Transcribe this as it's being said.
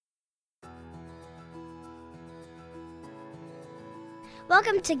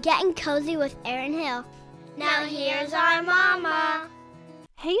Welcome to Getting Cozy with Erin Hill. Now here's our mama.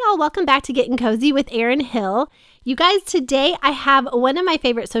 Hey y'all, welcome back to Getting Cozy with Erin Hill. You guys, today I have one of my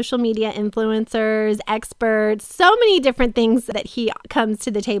favorite social media influencers, experts, so many different things that he comes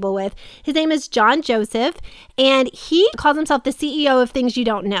to the table with. His name is John Joseph, and he calls himself the CEO of Things You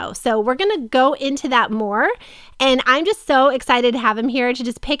Don't Know. So we're going to go into that more, and I'm just so excited to have him here to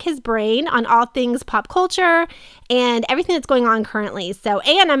just pick his brain on all things pop culture and everything that's going on currently.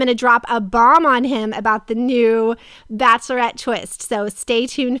 And I'm going to drop a bomb on him about the new Bachelorette twist. So stay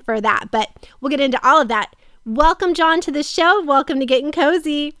tuned for that, but we'll get into all of that. Welcome, John, to the show. Welcome to Getting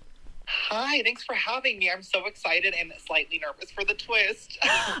Cozy. Hi, thanks for having me. I'm so excited and slightly nervous for the twist.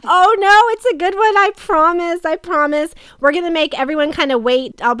 Oh, no, it's a good one. I promise. We're going to make everyone kind of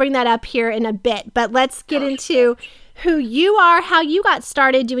wait. I'll bring that up here in a bit, but let's get into who you are, how you got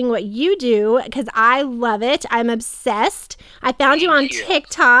started doing what you do, because I love it. I'm obsessed. I found you on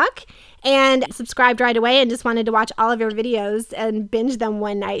TikTok and subscribed right away and just wanted to watch all of your videos and binge them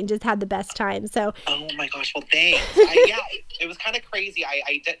one night and just had the best time. So, oh my gosh, well, thanks. It was kind of crazy.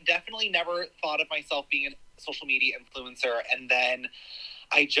 I definitely never thought of myself being a social media influencer. And then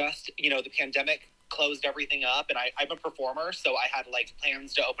I just, the pandemic closed everything up, and I'm a performer. So I had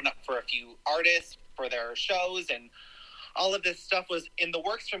plans to open up for a few artists for their shows, and all of this stuff was in the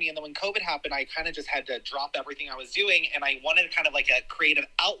works for me. And then when COVID happened, I kind of just had to drop everything I was doing, and I wanted kind of like a creative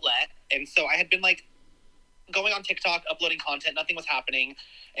outlet. And so I had been going on TikTok, uploading content. Nothing was happening.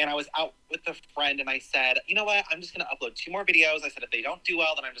 And I was out with a friend, and I said, you know what? I'm just going to upload 2 more videos. I said, if they don't do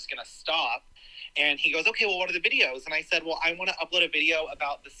well, then I'm just going to stop. And he goes, okay, well, what are the videos? And I said, well, I want to upload a video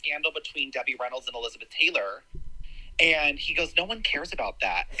about the scandal between Debbie Reynolds and Elizabeth Taylor. And he goes, no one cares about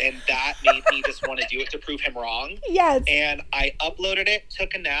that. And that made me just want to do it to prove him wrong. Yes. And I uploaded it,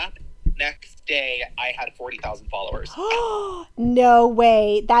 took a nap. Next day, I had 40,000 followers. No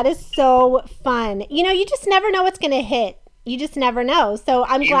way. That is so fun. You just never know what's going to hit. You just never know. So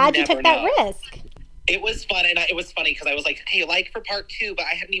I'm glad you took that risk. It was fun, and it was funny because I was like, hey, for part 2, but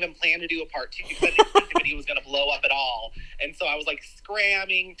I hadn't even planned to do a part 2 because I didn't think the video was going to blow up at all. And so I was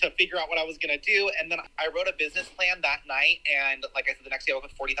scramming to figure out what I was going to do. And then I wrote a business plan that night. And like I said, the next day I was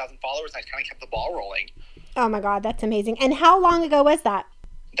with 40,000 followers, and I kind of kept the ball rolling. Oh my God, that's amazing. And how long ago was that?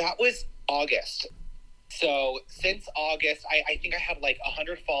 That was August. So since August, I think I had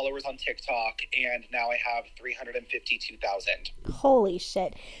 100 followers on TikTok, and now I have 352,000. Holy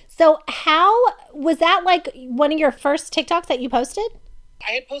shit. So how was that one of your first TikToks that you posted?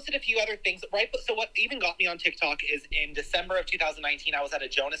 I had posted a few other things, right? So what even got me on TikTok is in December of 2019, I was at a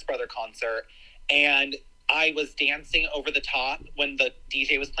Jonas Brother concert, and I was dancing over the top when the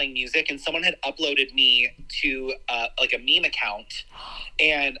DJ was playing music, and someone had uploaded me to a meme account,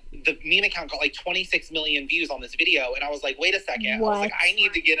 and the meme account got 26 million views on this video. And I was like, wait a second. What? I was I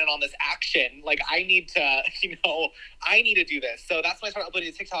need to get in on this action. I need to, I need to do this. So that's when I started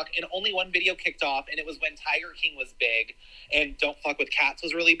uploading to TikTok, and only one video kicked off, and it was when Tiger King was big and Don't Fuck with Cats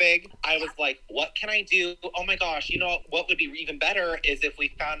was really big. I was like, what can I do? Oh my gosh, what would be even better is if we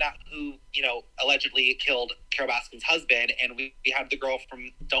found out who, allegedly killed Carole Baskin's husband, and we had the girl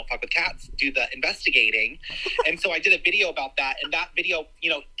from Don't Fuck with Cats do the investigating. And so I did a video about that, and that video,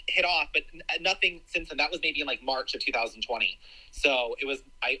 hit off, but nothing since then. That was maybe in March of 2020. So it was,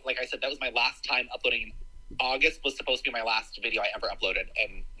 like I said, that was my last time uploading. August was supposed to be my last video I ever uploaded,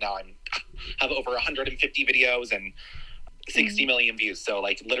 and now have over 150 videos and 60 million views. So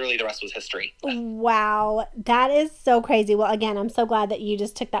literally the rest was history. Wow. That is so crazy. Well, again, I'm so glad that you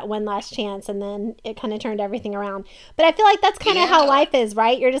just took that one last chance and then it kind of turned everything around. But I feel like that's kind of how life is,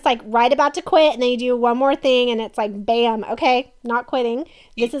 right? You're just right about to quit, and then you do one more thing, and it's bam, okay, not quitting.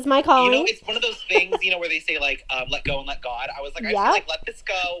 This is my calling. It's one of those things, where they say let go and let God. I was let this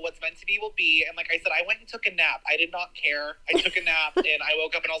go. What's meant to be will be. And like I said, I went and took a nap. I did not care. I took a nap and I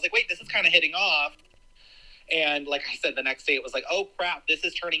woke up and I was like, wait, this is kind of hitting off. And like I said, the next day it was oh crap, this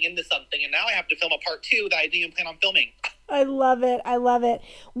is turning into something. And now I have to film a part 2 that I didn't even plan on filming. I love it.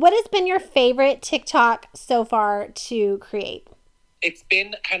 What has been your favorite TikTok so far to create? It's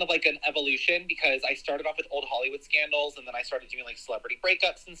been kind of an evolution, because I started off with old Hollywood scandals, and then I started doing celebrity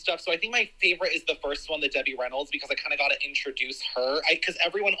breakups and stuff. So I think my favorite is the first one, the Debbie Reynolds, because I kind of got to introduce her. Because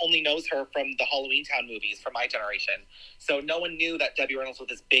everyone only knows her from the Halloween Town movies from my generation. So no one knew that Debbie Reynolds was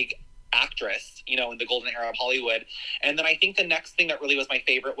this big actress, in the golden era of Hollywood. And then I think the next thing that really was my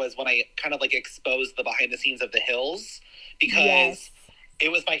favorite was when I kind of exposed the behind the scenes of The Hills, because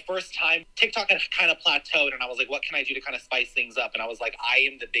it was my first time. TikTok had kind of plateaued, and I was like, what can I do to kind of spice things up? And I was like, I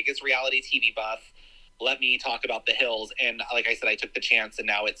am the biggest reality TV buff. Let me talk about The Hills. And like I said, I took the chance, and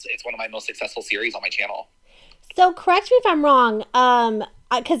now it's one of my most successful series on my channel. So correct me if I'm wrong,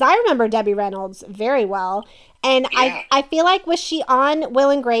 because I remember Debbie Reynolds very well. And Yeah. I feel like, was she on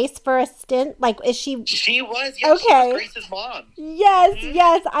Will and Grace for a stint? Like, is she? She was, yeah, Okay. she was Grace's mom. Yes,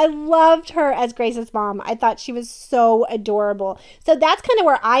 yes. I loved her as Grace's mom. I thought she was so adorable. So that's kind of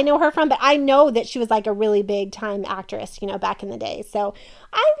where I know her from, but I know that she was like a really big time actress, back in the day. So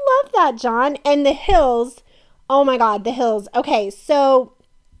I love that, John. And The Hills. Oh my God, The Hills. Okay, so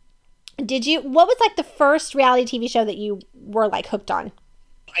what was like the first reality TV show that you were like hooked on?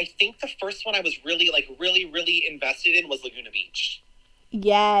 I think the first one I was really invested in was Laguna Beach.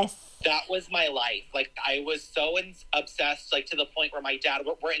 Yes. That was my life. Like, I was so obsessed, like, to the point where my dad,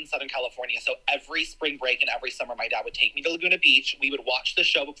 we're in Southern California, so every spring break and every summer, my dad would take me to Laguna Beach. We would watch the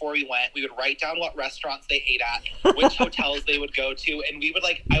show before we went. We would write down what restaurants they ate at, which hotels they would go to, and we would,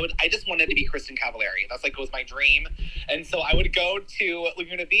 I just wanted to be Kristen Cavallari. That's, was my dream. And so I would go to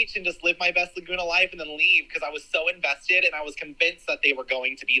Laguna Beach and just live my best Laguna life and then leave, because I was so invested, and I was convinced that they were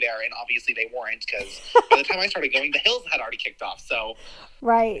going to be there, and obviously they weren't, because by the time I started going, The Hills had already kicked off, so...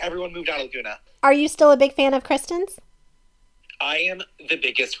 Right. Everyone moved out of Laguna. Are you still a big fan of Kristen's? I am the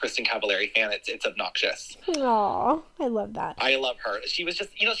biggest Kristen Cavallari fan. It's obnoxious. Aw, I love that. I love her. She was just,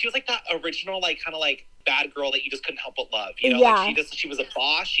 she was like that original, kind of bad girl that you just couldn't help but love. Yeah. She was a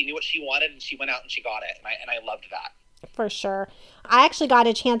boss. She knew what she wanted, and she went out and she got it. And I loved that. For sure. I actually got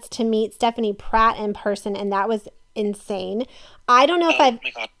a chance to meet Stephanie Pratt in person, and that was insane. I don't know if my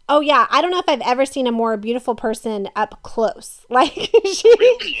God. Oh yeah, I don't know if I've ever seen a more beautiful person up close. Like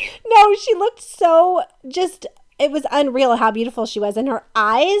Really? No, she looked so it was unreal how beautiful she was, and her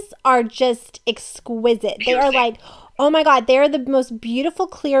eyes are just exquisite. They are like, oh my God, they're the most beautiful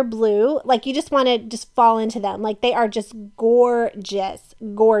clear blue. Like, you just want to just fall into them. Like, they are just gorgeous.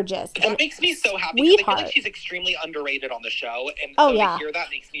 That makes me so happy, because I feel like she's extremely underrated on the show, and so to hear that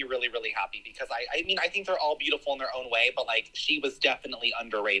makes me really, really happy, because I think they're all beautiful in their own way, but she was definitely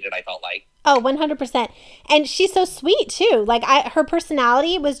underrated, I felt like. Oh, 100%. And she's so sweet too. Like, her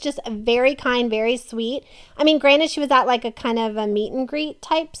personality was just very kind, very sweet. I mean, granted, she was at a kind of a meet and greet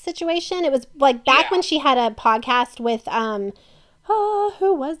type situation. It was back when she had a podcast with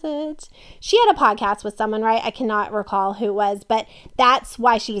who was it? She had a podcast with someone, right? I cannot recall who it was, but that's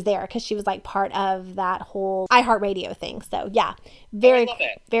why she was there, because she was part of that whole iHeartRadio thing. So yeah, very,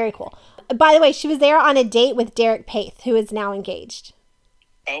 very cool. By the way, she was there on a date with Derek Paith, who is now engaged.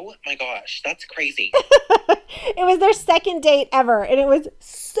 Oh my gosh, that's crazy. It was their second date ever, and it was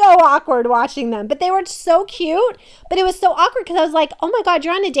so awkward watching them. But they were so cute, but it was so awkward because I was like, oh my God,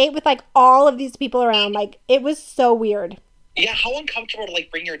 you're on a date with all of these people around. It was so weird. Yeah, how uncomfortable to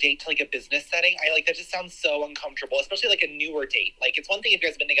like bring your date to like a business setting. That just sounds so uncomfortable, especially like a newer date. Like, it's one thing if you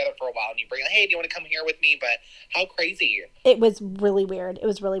guys have been together for a while and you bring, hey, do you want to come here with me? But how crazy. It was really weird. It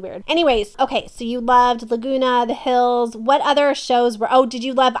was really weird. Anyways, okay, so you loved Laguna, The Hills. What other shows did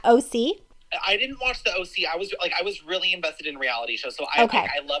you love OC? I didn't watch the OC. I was really invested in reality shows. So I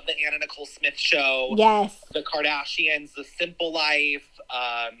love the Anna Nicole Smith show. Yes. The Kardashians, The Simple Life.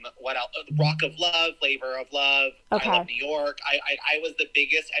 What else? Rock of Love, Flavor of Love. Okay. I Love New York. I was the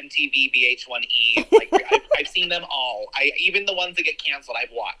biggest MTV VH1E. I've seen them all. Even the ones that get canceled,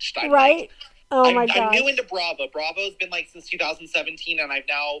 I've watched. Right. Oh my God. I'm new into Bravo. Bravo's been since 2017, and I've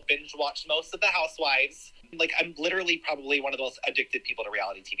now binge watched most of the Housewives. I'm literally probably one of the most addicted people to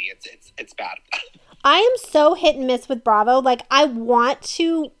reality TV. It's bad. I am so hit and miss with Bravo. I want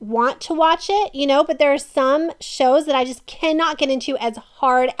to watch it, but there are some shows that I just cannot get into as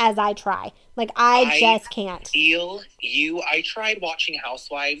hard as I try. I just can't. Feel you. I tried watching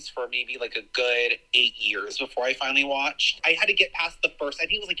Housewives for maybe a good 8 years before I finally watched. I had to get past the first, I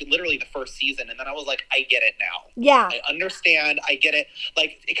think it was literally the first season, and then I was like, I get it now. Yeah. I understand. I get it.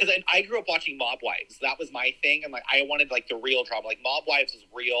 Because I grew up watching Mob Wives. That was my thing. And I wanted the real drama. Mob Wives was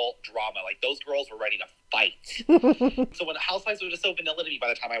real drama. Those girls were ready to fight. So when Housewives was just so vanilla to me by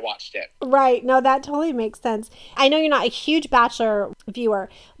the time I watched it. Right. No, that totally makes sense. I know you're not a huge Bachelor viewer,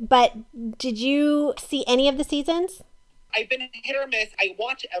 but did you see any of the seasons? I've been hit or miss. I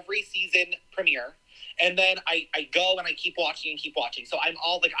watch every season premiere, and then I go and I keep watching. So I'm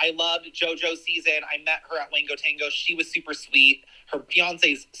all I loved JoJo's season. I met her at Wango Tango. She was super sweet. Her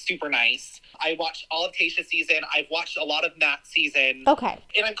fiance's super nice. I watched all of Tayshia's season. I've watched a lot of Matt's season. Okay.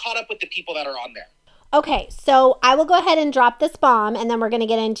 And I'm caught up with the people that are on there. Okay, so I will go ahead and drop this bomb, and then we're going to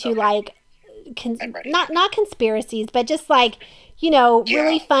get into not conspiracies, but just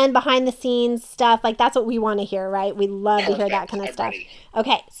really fun behind the scenes stuff. That's what we want to hear, right? We love to hear that kind of stuff. Ready.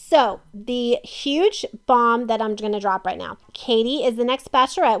 Okay, so the huge bomb that I'm going to drop right now. Katie is the next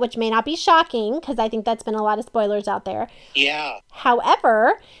Bachelorette, which may not be shocking because I think that's been a lot of spoilers out there. Yeah.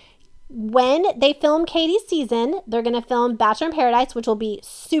 However, when they film Katie's season, they're going to film Bachelor in Paradise, which will be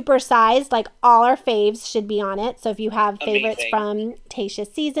super sized. Like all our faves should be on it. So if you have favorites from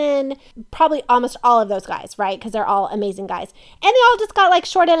Tayshia's season, probably almost all of those guys, right? Because they're all amazing guys. And they all just got like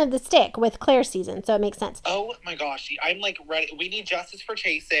short end of the stick with Claire's season. So it makes sense. Oh my gosh. I'm like ready. We need justice for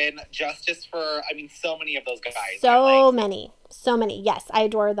Chasen, justice for, so many of those guys. So many. Yes, I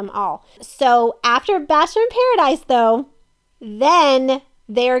adore them all. So after Bachelor in Paradise, though, then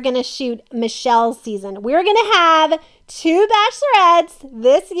they're going to shoot Michelle's season. We're going to have 2 bachelorettes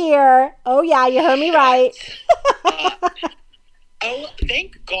this year. Oh, yeah, you heard me right. Oh,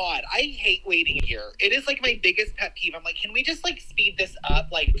 thank God. I hate waiting a year. It is like my biggest pet peeve. I'm like, can we just like speed this up?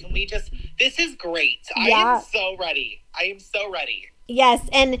 Like, can we just, this is great. Yeah. I am so ready. Yes,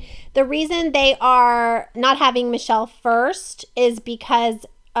 and the reason they are not having Michelle first is because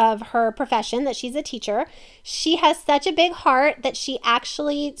of her profession, that she's a teacher. She has such a big heart that she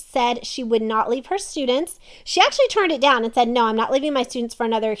actually said she would not leave her students. She actually turned it down and said, no, I'm not leaving my students for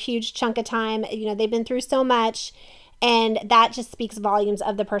another huge chunk of time. You know, they've been through so much. And that just speaks volumes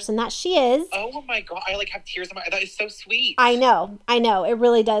of the person that she is. Oh my God. I like have tears in my eyes. That is so sweet. I know. It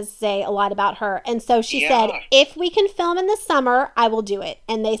really does say a lot about her. And so she said, if we can film in the summer, I will do it.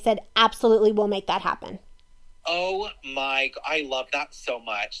 And they said, absolutely, we'll make that happen. Oh my God. I love that so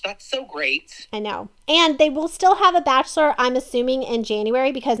much. That's so great. I know. And they will still have a Bachelor, I'm assuming, in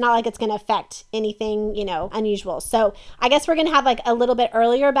January, because not like it's going to affect anything, unusual. So I guess we're going to have like a little bit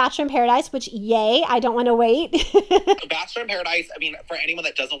earlier Bachelor in Paradise, which yay, I don't want to wait. Bachelor in Paradise, for anyone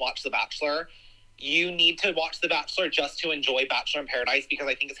that doesn't watch The Bachelor, you need to watch The Bachelor just to enjoy Bachelor in Paradise, because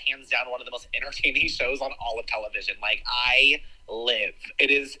I think it's hands down one of the most entertaining shows on all of television. Like, I live. It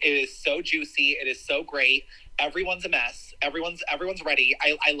is so juicy. It is so great. Everyone's a mess. Everyone's ready.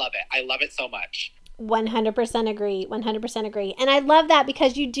 I love it. I love it so much. 100% agree. 100% agree. And I love that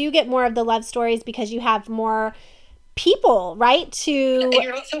because you do get more of the love stories because you have more people, right? And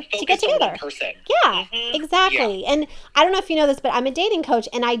you're not so focused on one person. Yeah, exactly. Yeah. And I don't know if you know this, but I'm a dating coach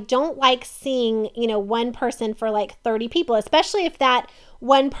and I don't like seeing, one person for like 30 people, especially if that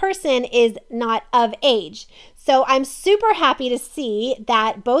one person is not of age. So I'm super happy to see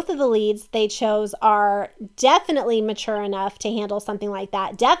that both of the leads they chose are definitely mature enough to handle something like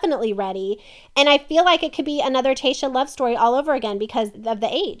that, definitely ready. And I feel like it could be another Tayshia love story all over again because of the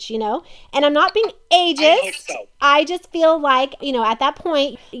age, And I'm not being ageist. I hope so. I just feel like, at that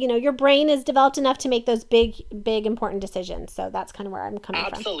point, your brain is developed enough to make those big, big, important decisions. So that's kind of where I'm coming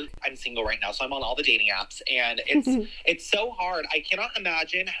from. Absolutely. I'm single right now, so I'm on all the dating apps. And it's so hard. I cannot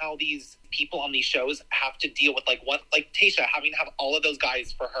imagine how these people on these shows have to deal with like Tayshia having to have all of those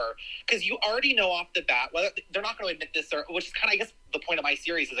guys for her, because you already know off the bat, whether they're not going to admit this, or which is kind of, I guess, the point of my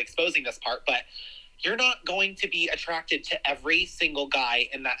series is exposing this part, but you're not going to be attracted to every single guy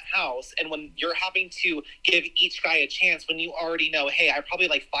in that house. And when you're having to give each guy a chance, when you already know, hey, I probably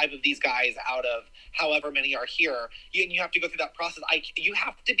like 5 of these guys out of however many are here, and you have to go through that process. You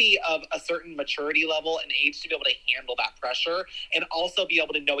have to be of a certain maturity level and age to be able to handle that pressure, and also be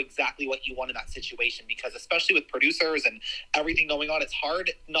able to know exactly what you want in that situation, because especially with producers and everything going on, it's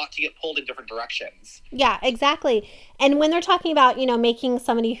hard not to get pulled in different directions. Yeah, exactly. And when they're talking about, making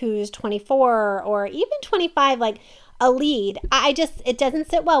somebody who's 24 or even 25, like a lead, it doesn't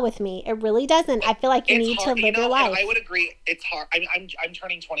sit well with me. It really doesn't. I feel like you need to live your life. I would agree. It's hard. I'm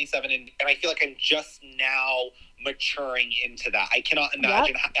turning 27 and I feel like I'm just now maturing into that. I cannot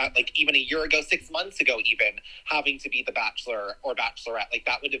imagine like even a year ago, 6 months ago, even having to be the Bachelor or Bachelorette. Like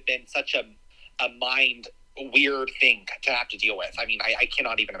that would have been such a mind weird thing to have to deal with. I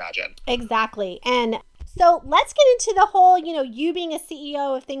cannot even imagine. Exactly. And so let's get into the whole, you being a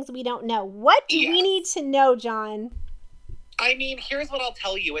CEO of things we don't know. What do we need to know, John? Here's what I'll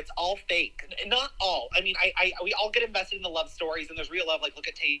tell you. It's all fake. Not all. We all get invested in the love stories, and there's real love. Like, look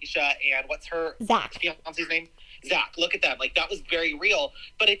at Tayshia and what's her fiance's name? Zach. Look at them. Like, that was very real.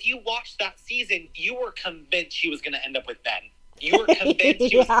 But if you watched that season, you were convinced she was going to end up with Ben. You were convinced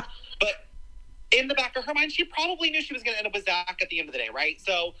she was. But in the back of her mind, she probably knew she was going to end up with Zach at the end of the day, right?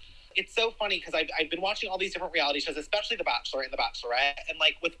 So it's so funny because I've been watching all these different reality shows, especially The Bachelor and The Bachelorette, and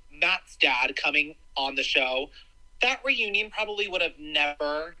like with Matt's dad coming on the show, that reunion probably would have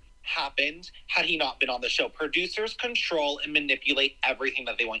never happened had he not been on the show. Producers control and manipulate everything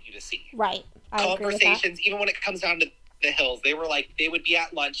that they want you to see. Right. Conversations, even when it comes down to the Hills, they would be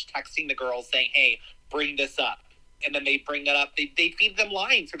at lunch texting the girls saying, hey, bring this up. And then they bring that up. They feed them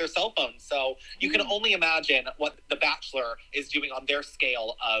lines through their cell phones. So you can only imagine what The Bachelor is doing on their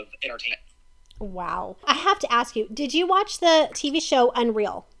scale of entertainment. Wow. I have to ask you, did you watch the TV show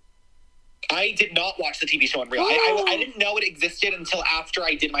Unreal? I did not watch the TV show Unreal. I didn't know it existed until after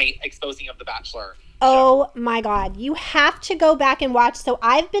I did my exposing of The Bachelor. Oh my God. You have to go back and watch. So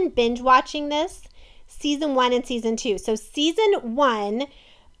I've been binge watching this season 1 and season 2. So season 1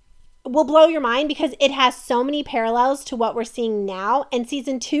 will blow your mind because it has so many parallels to what we're seeing now. And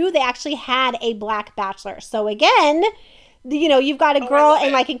season 2, they actually had a black bachelor. So again, you know, you've got a girl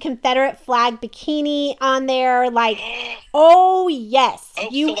in like a Confederate flag bikini on there. Like, oh yes,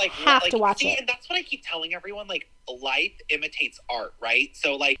 you have to watch it. And that's what I keep telling everyone. Like, life imitates art, right?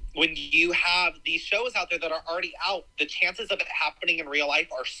 So like when you have these shows out there that are already out, the chances of it happening in real life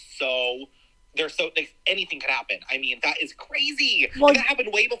are anything could happen. I mean, that is crazy. Well, that happened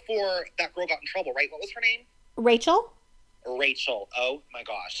way before that girl got in trouble, right? What was her name? Rachel. Oh my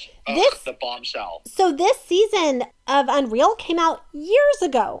gosh. The bombshell. So this season of Unreal came out years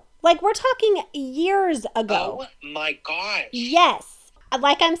ago. Like, we're talking years ago. Oh my gosh. Yes.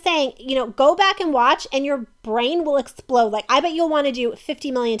 Like I'm saying, you know, go back and watch and your brain will explode. Like, I bet you'll want to do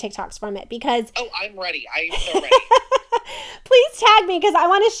 50 million TikToks from it because... Oh, I'm ready. I am so ready. Please tag me because I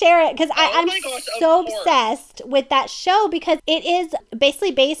want to share it because I'm so obsessed with that show because it is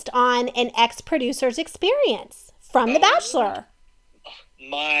basically based on an ex-producer's experience from The Bachelor.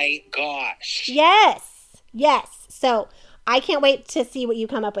 My gosh. Yes. So I can't wait to see what you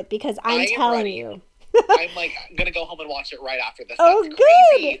come up with because I'm telling you. I'm like going to go home and watch it right after this. Oh, That's good.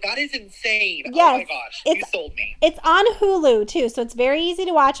 crazy. That is insane. Yes. Oh my gosh. You sold me. It's on Hulu too, so it's very easy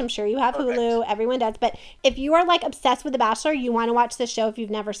to watch. I'm sure you have Perfect. Hulu. Everyone does. But if you are like obsessed with The Bachelor, you want to watch this show if you've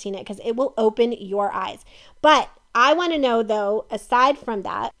never seen it because it will open your eyes. But I want to know though, aside from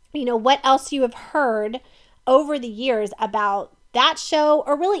that, you know, what else you have heard over the years about that show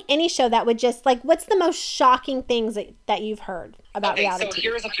or really any show that would just like, what's the most shocking things that you've heard about reality? So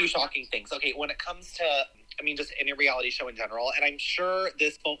here's a few shocking things. Okay, when it comes to, I mean, just any reality show in general, and I'm sure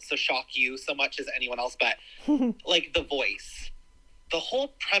this won't shock you so much as anyone else, but like The Voice. The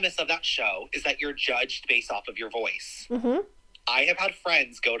whole premise of that show is that you're judged based off of your voice. Mm-hmm. I have had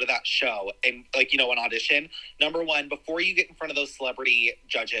friends go to that show and, like, you know, an audition. Number one, before you get in front of those celebrity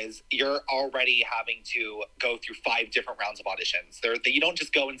judges, you're already having to go through 5 different rounds of auditions. You don't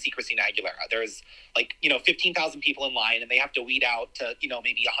just go and see Christina Aguilera. There's, like, you know, 15,000 people in line, and they have to weed out to, you know,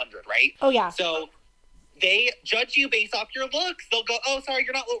 maybe 100, right? Oh, yeah. So they judge you based off your looks. They'll go, oh, sorry,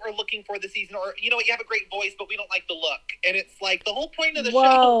 you're not what we're looking for this season. Or, you know what, you have a great voice, but we don't like the look. And it's like, the whole point of the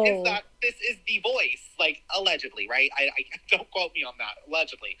show is that this is the voice. Like, allegedly, right? I don't quote me on that,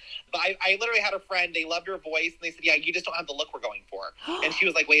 allegedly. But I literally had a friend, they loved her voice, and they said, yeah, you just don't have the look we're going for. And she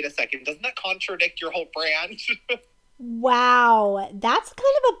was like, wait a second, doesn't that contradict your whole brand? Wow. That's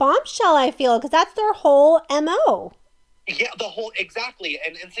kind of a bombshell, I feel, because that's their whole MO. Yeah, exactly.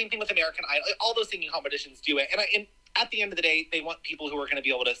 And same thing with American Idol. All those singing competitions do it. And at the end of the day, they want people who are going to be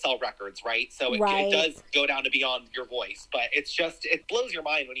able to sell records, right? So it does go down to beyond your voice. But it's just, it blows your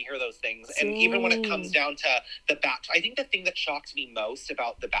mind when you hear those things. And even when it comes down to The Bachelor, I think the thing that shocked me most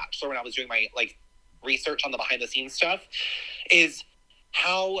about The Bachelor when I was doing my, like, research on the behind-the-scenes stuff is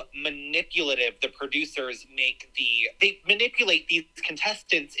how manipulative the producers they manipulate these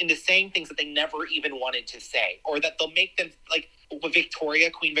contestants into saying things that they never even wanted to say, or that they'll make them, like with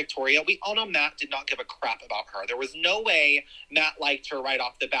Queen Victoria, we all know Matt did not give a crap about her. There was no way Matt liked her right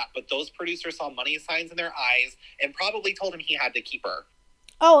off the bat, but those producers saw money signs in their eyes and probably told him he had to keep her.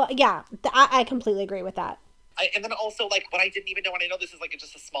 Oh, yeah. I completely agree with that. And then also, like, what I didn't even know, and I know this is like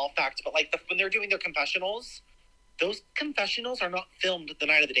just a small fact, but like when they're doing their confessionals, those confessionals are not filmed the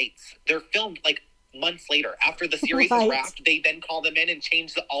night of the dates. They're filmed like months later. After the series is wrapped, they then call them in and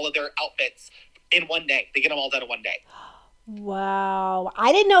change all of their outfits in one day. They get them all done in one day. Wow.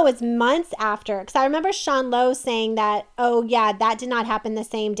 I didn't know it was months after, because I remember Sean Lowe saying that, oh yeah, that did not happen the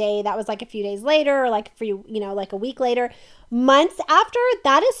same day. That was like a few days later, or like like a week later. Months after?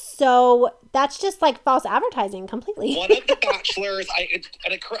 That's just like false advertising completely. One of the Bachelors,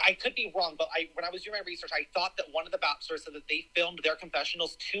 I could be wrong, but when I was doing my research, I thought that one of the Bachelors said that they filmed their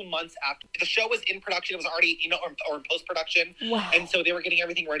confessionals 2 months after. The show was in production. It was already, or in post-production. Wow. And so they were getting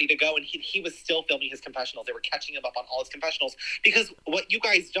everything ready to go, and he was still filming his confessionals. They were catching him up on all his confessionals. Because what you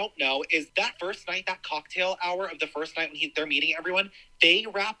guys don't know is that first night, that cocktail hour of the first night when they're meeting everyone, they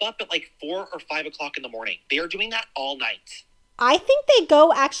wrap up at like 4 or 5 o'clock in the morning. They are doing that all night. I think they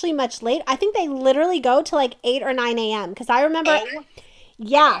go actually much later. I think they literally go to like 8 or 9 a.m. Because I remember,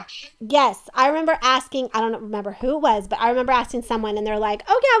 yes, I remember asking, I don't remember who it was, but I remember asking someone and they're like,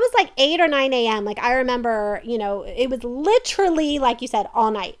 oh yeah, it was like 8 or 9 a.m. Like I remember, it was literally, like you said,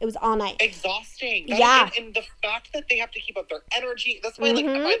 all night. It was all night. Exhausting. Yeah. And the fact that they have to keep up their energy, that's why,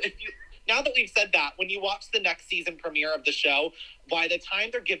 like, now that we've said that, when you watch the next season premiere of the show, by the time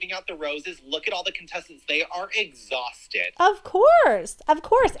they're giving out the roses, look at all the contestants. They are exhausted. Of course.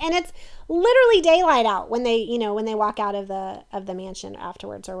 And it's literally daylight out when they, when they walk out of the mansion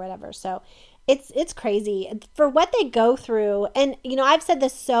afterwards or whatever. So it's crazy for what they go through. And, I've said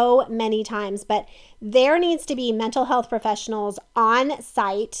this so many times, but there needs to be mental health professionals on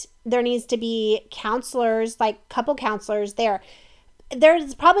site. There needs to be counselors, like couple counselors there.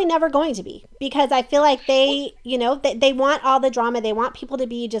 There's probably never going to be, because I feel like they want all the drama. They want people to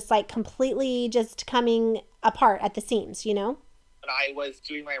be just like completely just coming apart at the seams, When I was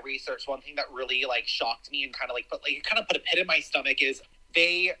doing my research, one thing that really like shocked me and kind of put a pit in my stomach is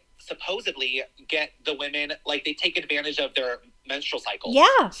they supposedly get the women, like they take advantage of their menstrual cycle.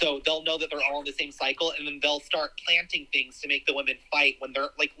 Yeah. So they'll know that they're all in the same cycle, and then they'll start planting things to make the women fight when they're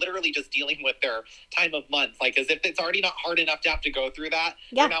like literally just dealing with their time of month. Like as if it's already not hard enough to have to go through that.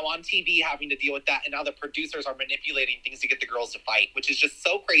 Yeah. They're now on TV having to deal with that, and now the producers are manipulating things to get the girls to fight, which is just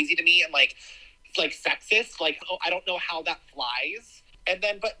so crazy to me and like it's like sexist. Like, I don't know how that flies. And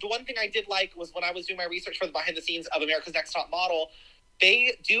then, but the one thing I did like was when I was doing my research for the behind the scenes of America's Next Top Model,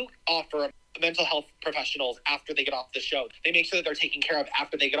 they do offer mental health professionals after they get off the show. They make sure that they're taken care of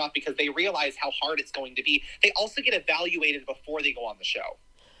after they get off because they realize how hard it's going to be. They also get evaluated before they go on the show.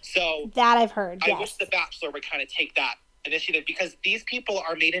 So that I've heard. I wish The Bachelor would kind of take that initiative, because these people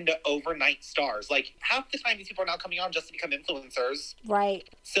are made into overnight stars. Like half the time these people are now coming on just to become influencers. Right.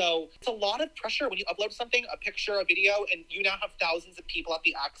 So it's a lot of pressure when you upload something, a picture, a video, and you now have thousands of people have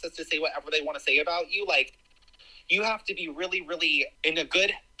the access to say whatever they want to say about you. Like, you have to be really, really in a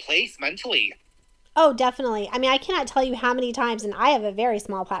good place mentally. Oh, definitely. I mean, I cannot tell you how many times, and I have a very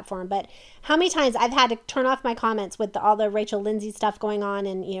small platform, but how many times I've had to turn off my comments with all the Rachel Lindsay stuff going on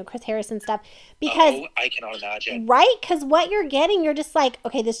and, Chris Harrison stuff. Because, I cannot imagine. Right? Because what you're getting, you're just like,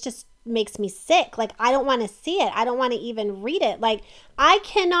 okay, this just makes me sick. Like, I don't want to see it. I don't want to even read it. Like, I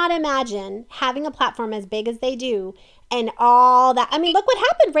cannot imagine having a platform as big as they do and all that. I mean, look what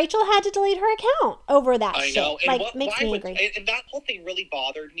happened. Rachel had to delete her account over that shit. I know. And makes me angry. And that whole thing really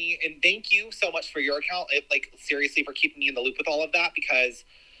bothered me. And thank you so much for your account. Seriously, for keeping me in the loop with all of that, because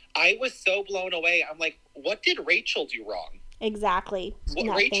I was so blown away. I'm like, what did Rachel do wrong? Exactly.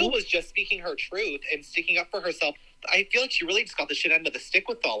 Rachel was just speaking her truth and sticking up for herself. I feel like she really just got the shit end of the stick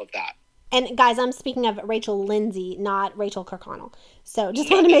with all of that. And guys, I'm speaking of Rachel Lindsay, not Rachel Kirkconnell. So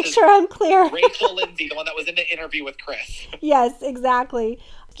just want to make sure I'm clear. Rachel Lindsay, the one that was in the interview with Chris. Yes, exactly.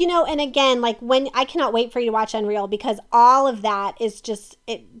 And again, like when I cannot wait for you to watch Unreal, because all of that is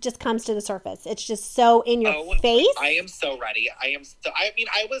it just comes to the surface. It's just so in your face. I am so ready. I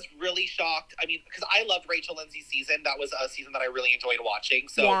was really shocked. I mean, because I loved Rachel Lindsay's season. That was a season that I really enjoyed watching.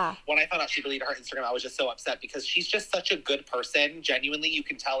 So when I found out she deleted her Instagram, I was just so upset because she's just such a good person. Genuinely, you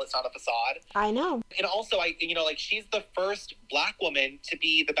can tell it's not a facade. I know. And also, she's the first Black woman to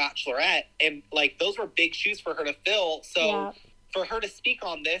be the Bachelorette. And like, those were big shoes for her to fill. So for her to speak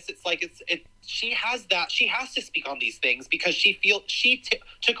on this, it's like, she has to speak on these things because she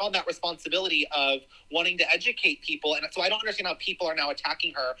took on that responsibility of wanting to educate people. And so I don't understand how people are now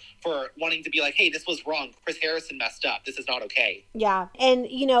attacking her for wanting to be like, hey, this was wrong. Chris Harrison messed up. This is not okay. Yeah. And,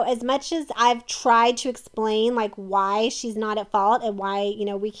 as much as I've tried to explain like why she's not at fault and why,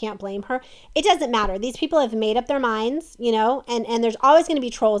 we can't blame her, it doesn't matter. These people have made up their minds, and there's always going to be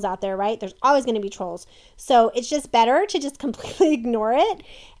trolls out there, right? There's always going to be trolls. So it's just better to just completely ignore it.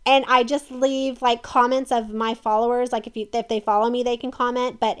 And I just leave like comments of my followers. Like if they follow me, they can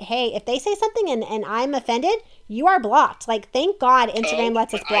comment. But hey, if they say something and I'm offended, you are blocked. Like, thank God Instagram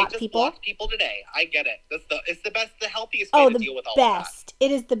lets us block people. I just blocked people today. I get it. It's the best, the healthiest way to deal with all of that.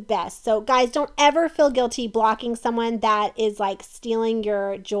 It is the best. So guys, don't ever feel guilty blocking someone that is like stealing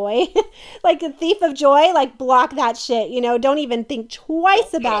your joy. Like a thief of joy, like block that shit. Don't even think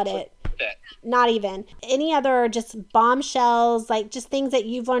twice about it. Not even. Any other just bombshells, like just things that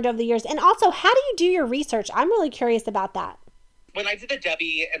you've learned over the years. And also, how do you do your research? I'm really curious about that. When I did the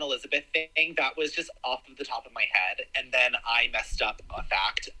Debbie and Elizabeth thing, that was just off of the top of my head. And then I messed up a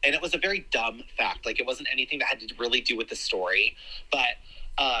fact. And it was a very dumb fact. Like, it wasn't anything that had to really do with the story. But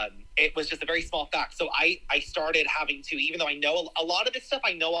it was just a very small fact. So I started having to, even though I know a lot of this stuff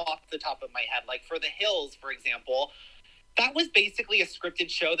I know off the top of my head. Like for The Hills, for example, that was basically a scripted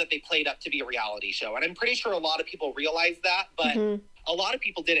show that they played up to be a reality show. And I'm pretty sure a lot of people realized that, but a lot of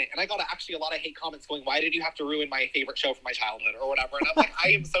people didn't. And I got actually a lot of hate comments going, why did you have to ruin my favorite show from my childhood or whatever? And I'm like,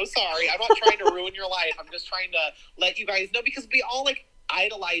 I am so sorry. I'm not trying to ruin your life. I'm just trying to let you guys know, because we all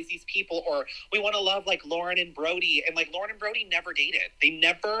idolize these people, or we want to love like Lauren and Brody. And like Lauren and Brody never dated. They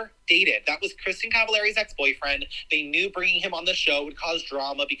never dated. That was Kristen Cavallari's ex-boyfriend. They knew bringing him on the show would cause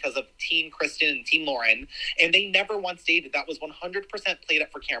drama because of Team Kristen and Team Lauren. And they never once dated. That was 100% played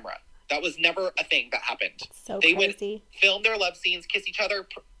up for camera. That was never a thing that happened. So they crazy. would film their love scenes, kiss each other,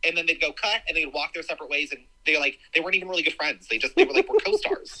 and then they'd go cut, and they'd walk their separate ways, and they weren't even really good friends. They were like, we're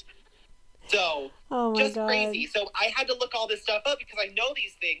co-stars. So, just God. crazy. So I had to look all this stuff up because I know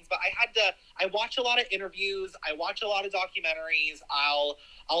these things, but I watch a lot of interviews. I watch a lot of documentaries. I'll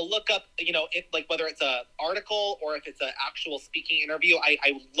look up, like whether it's a article or if it's an actual speaking interview,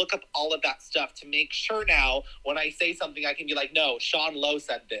 I look up all of that stuff to make sure now when I say something, I can be like, no, Sean Lowe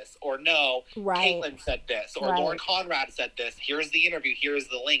said this, or no, Caitlyn said this, or Lauren Conrad said this. Here's the interview. Here's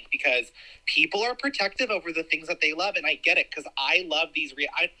the link, because people are protective over the things that they love. And I get it, because I love these.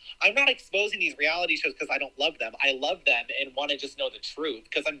 I'm not exposing these reality shows because I don't love them. I love them and want to just know the truth,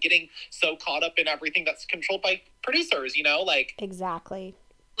 because I'm getting so caught up in everything that's controlled by producers, Exactly.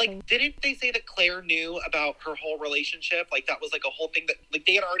 Like, didn't they say that Claire knew about her whole relationship? Like, that was like a whole thing that, like,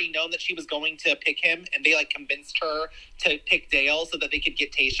 they had already known that she was going to pick him, and they, like, convinced her to pick Dale so that they could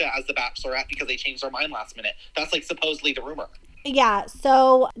get Tayshia as the Bachelorette because they changed their mind last minute. That's, like, supposedly the rumor. Yeah,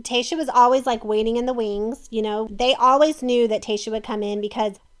 so Tayshia was always, like, waiting in the wings, They always knew that Tayshia would come in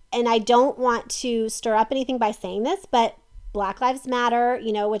because, and I don't want to stir up anything by saying this, but Black Lives Matter,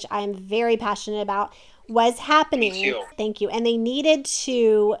 which I'm very passionate about, was happening. Me too. Thank you. And they needed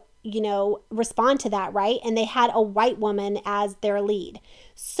to, respond to that, right? And they had a white woman as their lead.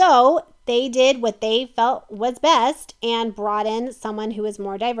 So they did what they felt was best and brought in someone who was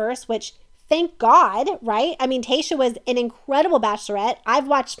more diverse, which thank God, right? I mean, Tayshia was an incredible Bachelorette. I've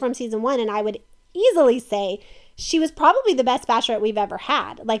watched from season 1, and I would easily say she was probably the best Bachelorette we've ever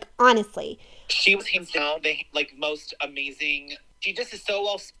had. Like, honestly. She was hands down the most amazing. She just is so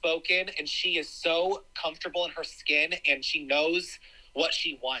well spoken, and she is so comfortable in her skin, and she knows what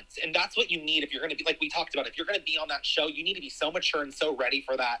she wants. And that's what you need if you're going to be, like we talked about, if you're going to be on that show, you need to be so mature and so ready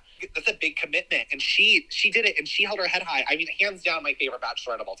for that. That's a big commitment. And she did it, and she held her head high. I mean, hands down, my favorite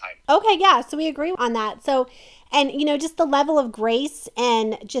Bachelorette of all time. Okay, yeah. So we agree on that. So, and, just the level of grace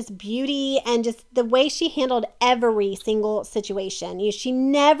and just beauty and just the way she handled every single situation. She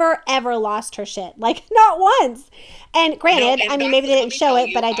never, ever lost her shit. Like, not once. And granted, maybe they didn't show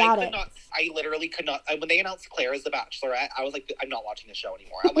it, but I doubt it. I literally could not. When they announced Claire as the Bachelorette, I was like, I'm not watching the show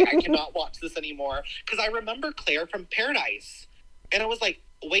anymore. I'm like, I cannot watch this anymore. Because I remember Claire from Paradise. And I was like,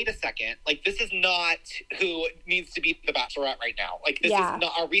 wait a second. Like, this is not who needs to be the Bachelorette right now. Like, this is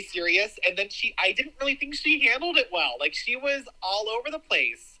not, are we serious? And then I didn't really think she handled it well. Like, she was all over the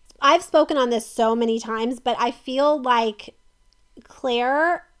place. I've spoken on this so many times, but I feel like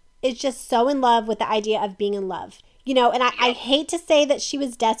Claire is just so in love with the idea of being in love. And I hate to say that she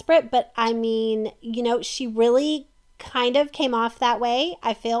was desperate, but I mean, she really kind of came off that way,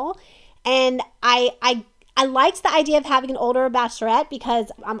 I feel. And I liked the idea of having an older Bachelorette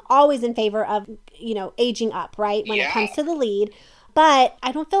because I'm always in favor of, aging up, right? When it comes to the lead. But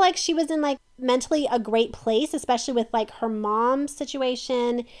I don't feel like she was in, like, mentally a great place, especially with, like, her mom's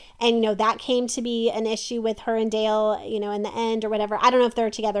situation. And, that came to be an issue with her and Dale, in the end or whatever. I don't know if they're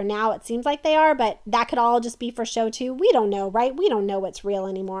together now. It seems like they are, but that could all just be for show too. We don't know, right? We don't know what's real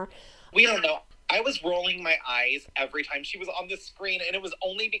anymore. We don't know. I was rolling my eyes every time she was on the screen, and it was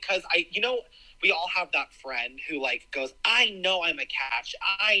only because we all have that friend who, like, goes, I know I'm a catch.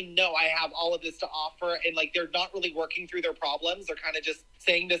 I know I have all of this to offer. And, like, they're not really working through their problems. They're kind of just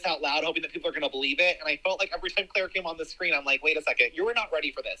saying this out loud, hoping that people are going to believe it. And I felt like every time Claire came on the screen, I'm like, wait a second. You were not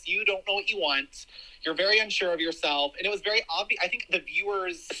ready for this. You don't know what you want. You're very unsure of yourself. And it was very obvious. I think the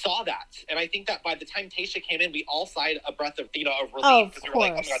viewers saw that. And I think that by the time Tayshia came in, we all sighed a breath of, of relief. Because we were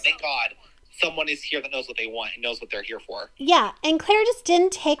like, oh, my God, thank God. Someone is here that knows what they want and knows what they're here for. Yeah, and Claire just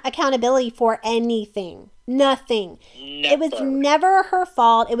didn't take accountability for anything. Nothing. Never. It was never her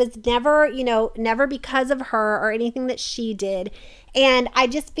fault. It was never, never because of her or anything that she did. And I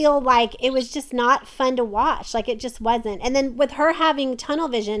just feel like it was just not fun to watch. Like, it just wasn't. And then with her having tunnel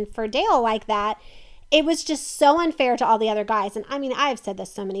vision for Dale like that, it was just so unfair to all the other guys. And I mean, I've said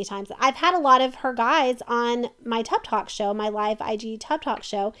this so many times. I've had a lot of her guys on my Tub Talk show, my live IG Tub Talk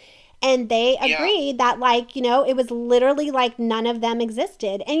show. And they agreed that, like, it was literally like none of them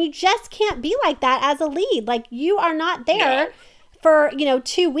existed. And you just can't be like that as a lead. Like, you are not there for,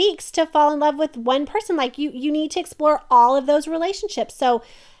 2 weeks to fall in love with one person. Like, you need to explore all of those relationships. So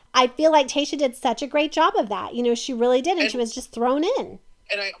I feel like Tayshia did such a great job of that. She really did. And she was just thrown in.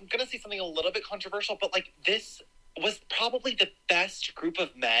 And I'm going to say something a little bit controversial, but, like, this was probably the best group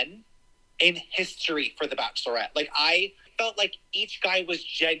of men in history for The Bachelorette. Like, I felt like each guy was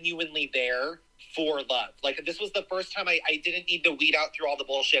genuinely there for love. Like, this was the first time I didn't need to weed out through all the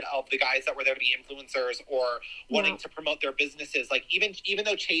bullshit of the guys that were there to be influencers or wanting to promote their businesses. Like, even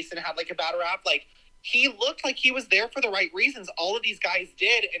though Chasen had like a bad rap, like, he looked like he was there for the right reasons. All of these guys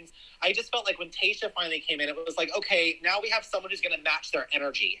did. And I just felt like when Tayshia finally came in, it was like, okay, now we have someone who's going to match their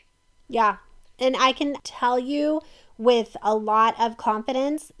energy. Yeah. And I can tell you with a lot of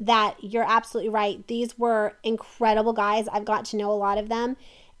confidence that you're absolutely right. These were incredible guys. I've got to know a lot of them,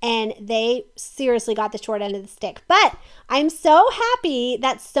 and they seriously got the short end of the stick. But I'm so happy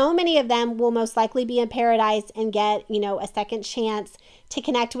that so many of them will most likely be in Paradise and get, a second chance to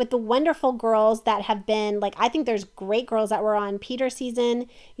connect with the wonderful girls that have been, like, I think there's great girls that were on Peter's season,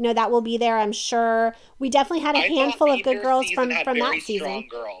 that will be there, I'm sure. We definitely had a handful of good girls from that season. Strong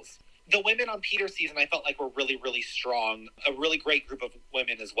girls. The women on Peter's season, I felt like were really, really strong. A really great group of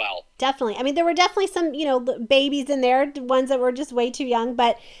women as well. Definitely. I mean, there were definitely some, babies in there, ones that were just way too young,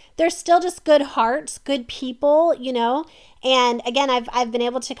 but they're still just good hearts, good people, And again, I've been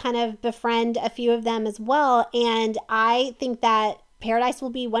able to kind of befriend a few of them as well. And I think that Paradise will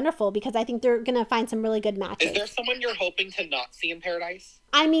be wonderful because I think they're going to find some really good matches. Is there someone you're hoping to not see in Paradise?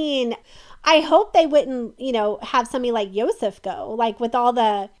 I mean, I hope they wouldn't, have somebody like Yosef go, like with all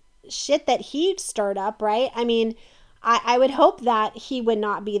the shit that he stirred up, right? I mean, I would hope that he would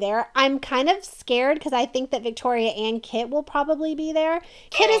not be there. I'm kind of scared because I think that Victoria and Kit will probably be there.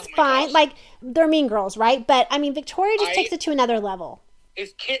 Kit is fine. Gosh. Like, they're mean girls, right? But, I mean, Victoria just takes it to another level.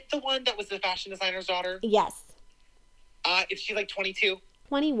 Is Kit the one that was the fashion designer's daughter? Yes. Is she like 22?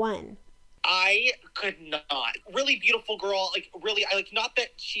 21. I could not. Really beautiful girl. Like, really, not that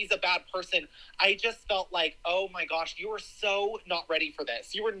she's a bad person. I just felt like, oh my gosh, you were so not ready for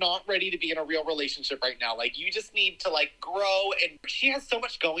this. You were not ready to be in a real relationship right now. Like, you just need to, like, grow. And she has so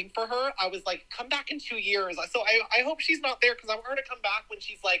much going for her. I was like, come back in 2 years. So I hope she's not there because I want her to come back when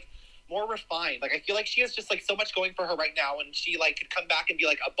she's, like, more refined. Like, I feel like she has just, like, so much going for her right now. And she, like, could come back and be,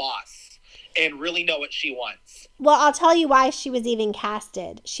 like, a boss and really know what she wants. Well, I'll tell you why she was even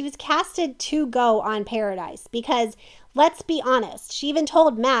casted. She was casted to go on Paradise because, let's be honest, she even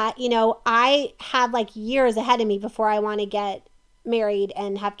told Matt, I have like years ahead of me before I want to get married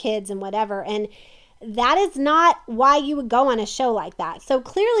and have kids and whatever. And that is not why you would go on a show like that. So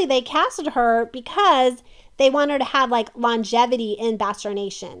clearly they casted her because they want her to have like longevity in Bachelor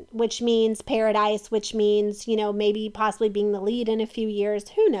Nation, which means Paradise, which means, maybe possibly being the lead in a few years.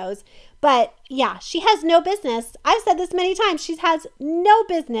 Who knows? But yeah, she has no business. I've said this many times. She has no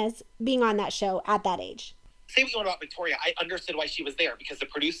business being on that show at that age. Say what you want about Victoria. I understood why she was there because the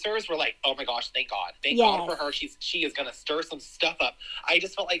producers were like, oh my gosh, thank God. Thank God for her. She is going to stir some stuff up. I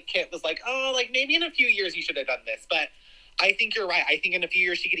just felt like Kit was like, oh, like maybe in a few years you should have done this. But I think you're right. I think in a few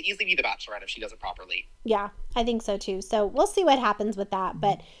years she could easily be the Bachelorette if she does it properly. Yeah, I think so too. So we'll see what happens with that.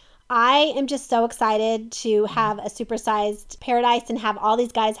 But I am just so excited to have a supersized Paradise and have all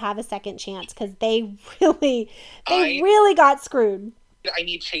these guys have a second chance because they really got screwed. I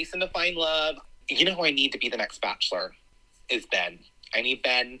need Chasen to find love. You know who I need to be the next Bachelor is Ben. I need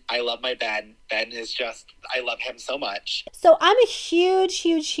Ben. I love my Ben. Ben is just, I love him so much. So I'm a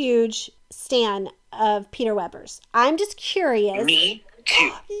huge stan of Peter Weber's. I'm just curious. Me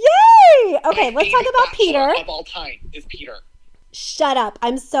too. Yay! Okay, let's talk about Peter. Of all time is Peter. Shut up.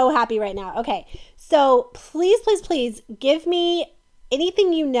 I'm so happy right now. Okay. So please give me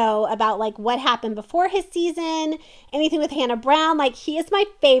anything you know about like what happened before his season, anything with Hannah Brown. Like, he is my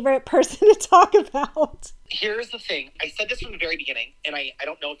favorite person to talk about. Here's the thing. I said this from the very beginning, and I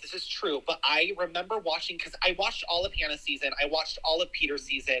don't know if this is true, but I remember watching, because I watched all of Hannah's season. I watched all of Peter's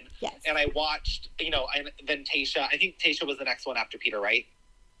season. Yes. And I watched, and then Tayshia. I think Tayshia was the next one after Peter, right?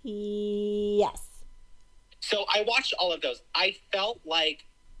 Yes. So I watched all of those. I felt like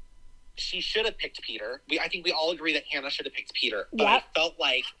she should have picked Peter. I think we all agree that Hannah should have picked Peter. But I felt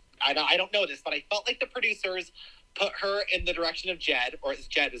like, I don't know this, but I felt like the producers put her in the direction of Jed, or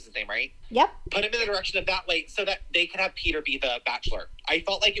Jed is his name, right? Yep. Put him in the direction of that way so that they could have Peter be the Bachelor. I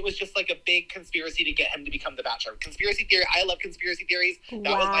felt like it was just like a big conspiracy to get him to become the Bachelor. Conspiracy theory. I love conspiracy theories.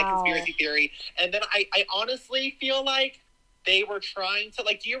 That was my conspiracy theory. And then I honestly feel like they were trying to,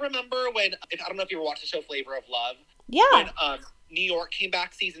 like, do you remember when, I don't know if you ever watched the show Flavor of Love? Yeah. When New York came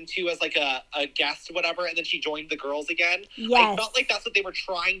back season 2 as like a guest or whatever, and then she joined the girls again. Yes. I felt like that's what they were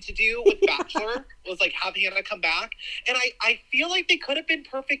trying to do with Bachelor, was like have Hannah come back. And I feel like they could have been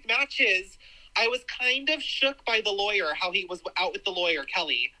perfect matches. I was kind of shook by the lawyer, how he was out with the lawyer,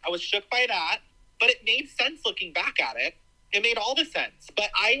 Kelly. I was shook by that, but it made sense looking back at it. It made all the sense. But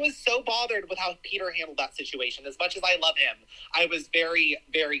I was so bothered with how Peter handled that situation. As much as I love him, I was very,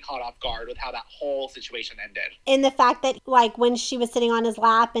 very caught off guard with how that whole situation ended. In the fact that, like, when she was sitting on his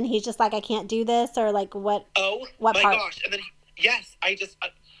lap and he's just like, I can't do this, or like what? Oh, what my part? gosh. And then, yes,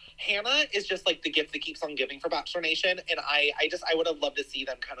 Hannah is just like the gift that keeps on giving for Bachelor Nation. And I would have loved to see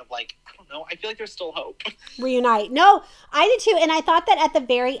them kind of like, I don't know, I feel like there's still hope. Reunite. No, I did too. And I thought that at the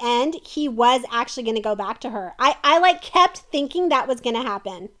very end, he was actually going to go back to her. I like kept thinking that was going to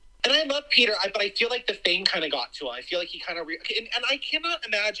happen. And I love Peter, but I feel like the fame kind of got to him. I feel like he kind of, and I cannot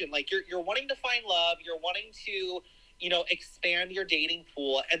imagine, like, you're wanting to find love, you're wanting to, you know, expand your dating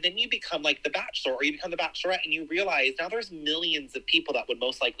pool, and then you become like the Bachelor or you become the Bachelorette, and you realize now there's millions of people that would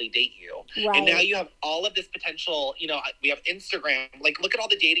most likely date you. Right. And now you have all of this potential, you know, we have Instagram, like look at all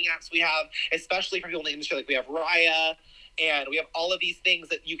the dating apps we have, especially for people in the industry, like we have Raya, and we have all of these things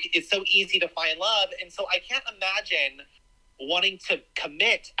that it's so easy to find love. And so I can't imagine wanting to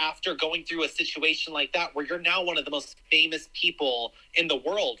commit after going through a situation like that where you're now one of the most famous people in the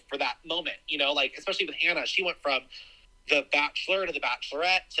world for that moment, you know, like especially with Hannah, she went from The Bachelor to The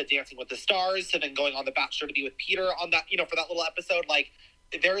Bachelorette to Dancing with the Stars to then going on The Bachelor to be with Peter on that, you know, for that little episode. Like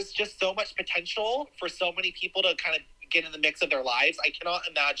there's just so much potential for so many people to kind of get in the mix of their lives. I cannot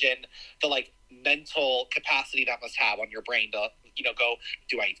imagine the like mental capacity that must have on your brain to, you know, go,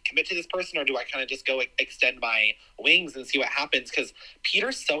 do I commit to this person or do I kind of just go extend my wings and see what happens? Because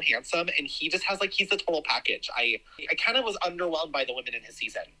Peter's so handsome and he just has like, he's the total package. I kind of was underwhelmed by the women in his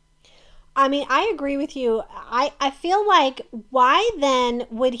season. I mean, I agree with you. I feel like why then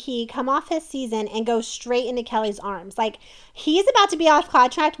would he come off his season and go straight into Kelly's arms? Like he's about to be off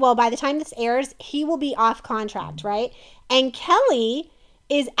contract. Well, by the time this airs, he will be off contract, right? And Kelly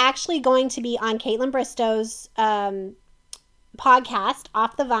is actually going to be on Caitlin Bristow's podcast,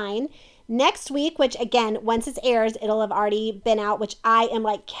 Off the Vine, next week, which again, once it airs, it'll have already been out, which I am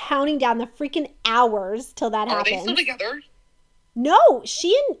like counting down the freaking hours till that happens. Are they still together? No,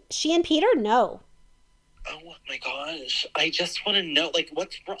 she and Peter, no. Oh my gosh. I just want to know, like,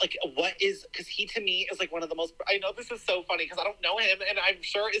 what is, because he to me is like one of the most, I know this is so funny because I don't know him and I'm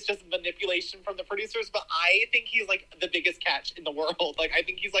sure it's just manipulation from the producers, but I think he's like the biggest catch in the world. Like, I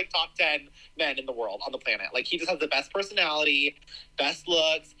think he's like top 10 men in the world on the planet. Like, he just has the best personality, best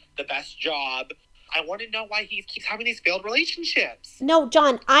looks, the best job. I want to know why he keeps having these failed relationships. No,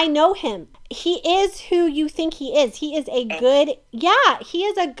 John, I know him. He is who you think he is. He is a good, he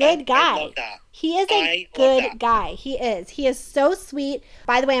is a good guy. I love that. He is a good guy. He is. He is so sweet.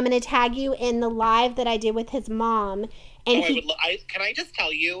 By the way, I'm going to tag you in the live that I did with his mom. And can I just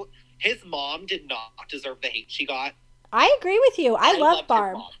tell you, his mom did not deserve the hate she got. I agree with you. I love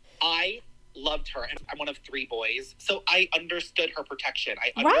Barb. I loved her. And I'm one of 3 boys. So I understood her protection.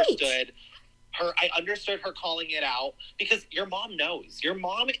 I understood her calling it out because your mom knows. Your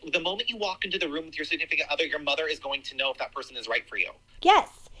mom, the moment you walk into the room with your significant other, your mother is going to know if that person is right for you. Yes.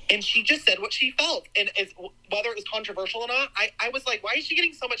 And she just said what she felt. And whether it was controversial or not, I was like, why is she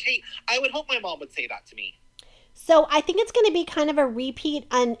getting so much hate? I would hope my mom would say that to me. So I think it's going to be kind of a repeat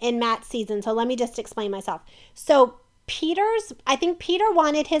in Matt's season. So let me just explain myself. So I think Peter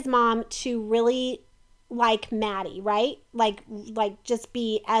wanted his mom to really like Maddie, right? Like just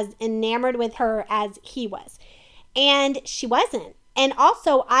be as enamored with her as he was. And she wasn't. And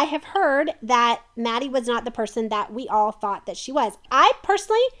also, I have heard that Maddie was not the person that we all thought that she was. I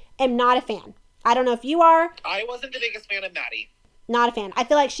personally am not a fan. I don't know if you are. I wasn't the biggest fan of Maddie. Not a fan. I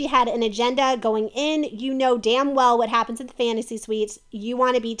feel like she had an agenda going in. You know damn well what happens at the fantasy suites. You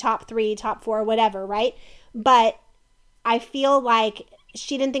want to be top 3, top 4, whatever, right? But I feel like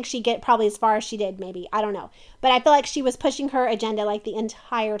she didn't think she'd get probably as far as she did, maybe. I don't know. But I feel like she was pushing her agenda like the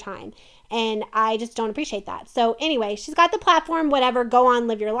entire time. And I just don't appreciate that. So anyway, she's got the platform, whatever. Go on,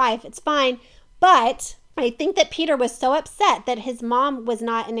 live your life. It's fine. But I think that Peter was so upset that his mom was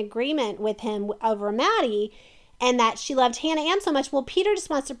not in agreement with him over Maddie and that she loved Hannah Ann so much. Well, Peter just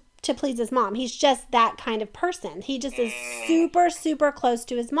wants to please his mom. He's just that kind of person. He just is super, super close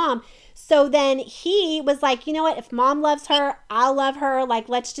to his mom. So then he was like, you know what? If mom loves her, I'll love her. Like,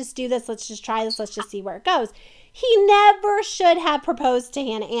 let's just do this. Let's just try this. Let's just see where it goes. He never should have proposed to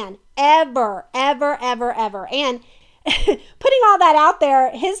Hannah Ann. Ever, ever, ever, ever. And putting all that out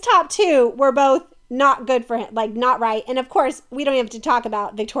there, his top 2 were both not good for him, like not right. And of course, we don't have to talk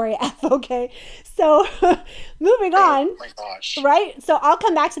about Victoria F, okay? So moving on. Oh my gosh. Right? So I'll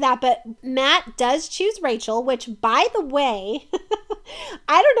come back to that. But Matt does choose Rachel, which by the way,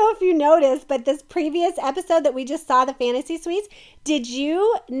 I don't know if you noticed, but this previous episode that we just saw, the Fantasy Suites, did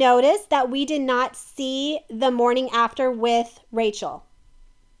you notice that we did not see the morning after with Rachel?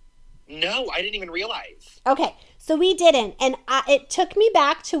 No, I didn't even realize. Okay. So So we didn't. And it took me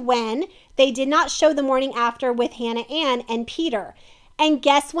back to when they did not show the morning after with Hannah Ann and Peter. And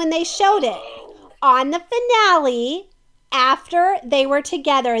guess when they showed it? On the finale, after they were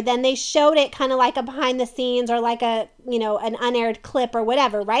together, then they showed it kind of like a behind the scenes or like a, an unaired clip or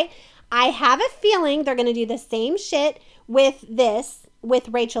whatever, right? I have a feeling they're going to do the same shit with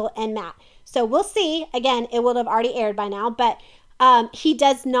Rachel and Matt. So we'll see. Again, it will have already aired by now, but he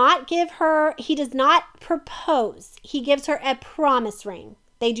does not propose. He gives her a promise ring.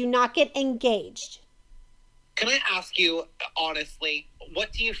 They do not get engaged. Can I ask you, honestly,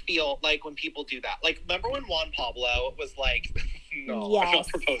 what do you feel like when people do that? Like, remember when Juan Pablo was like, no, yes. I'm not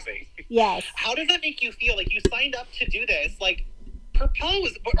proposing. Yes. How does that make you feel? Like, you signed up to do this. Like,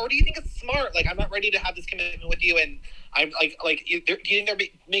 propose. Or do you think it's smart? Like, I'm not ready to have this commitment with you, and I'm do you think they're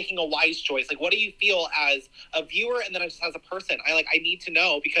making a wise choice? Like, what do you feel as a viewer and then just as a person? I need to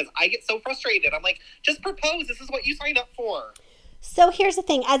know, because I get so frustrated. I'm like, just propose. This is what you signed up for. So here's the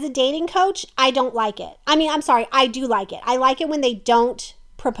thing. As a dating coach, I don't like it. I do like it. I like it when they don't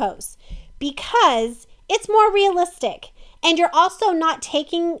propose because it's more realistic. And you're also not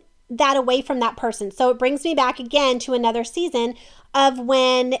taking that away from that person. So it brings me back again to another season of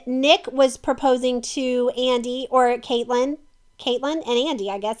when Nick was proposing to Andy or Caitlin and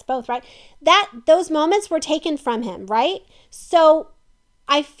Andy, I guess both, right? Those moments were taken from him, right? So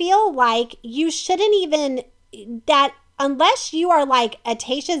I feel like you shouldn't even unless you are like a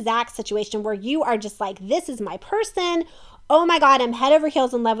Tayshia Zach situation where you are just like, this is my person. Oh my God, I'm head over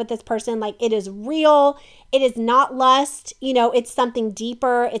heels in love with this person. Like, it is real. It is not lust. It's something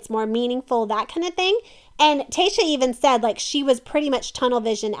deeper. It's more meaningful, that kind of thing. And Tayshia even said like she was pretty much tunnel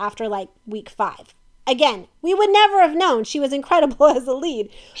vision after like week 5. Again, we would never have known. She was incredible as a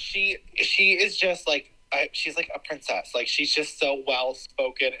lead. She is just like, she's like a princess. Like, she's just so well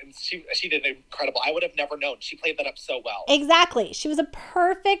spoken, and she did incredible. I would have never known. She played that up so well. Exactly. She was a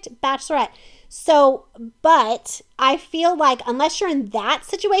perfect bachelorette. So, but I feel like unless you're in that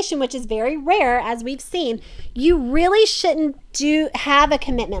situation, which is very rare, as we've seen, you really shouldn't have a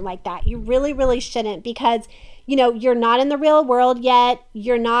commitment like that. You really, really shouldn't, because you're not in the real world yet.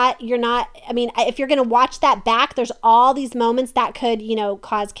 You're not, if you're going to watch that back, there's all these moments that could,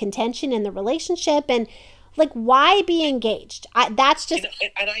 cause contention in the relationship. And like, why be engaged? That's just.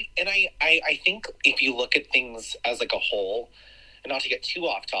 I think if you look at things as like a whole, and not to get too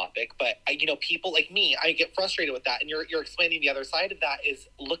off topic, but people like me, I get frustrated with that. And you're explaining the other side of that is,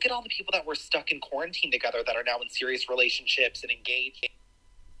 look at all the people that were stuck in quarantine together that are now in serious relationships and engaged.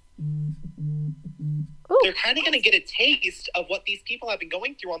 Ooh. They're kind of going to get a taste of what these people have been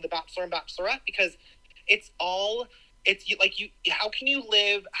going through on The Bachelor and Bachelorette, because how can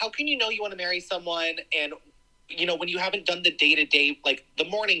you know you want to marry someone and when you haven't done the day-to-day, like the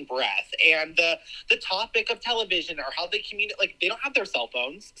morning breath and the topic of television or how they communicate, like they don't have their cell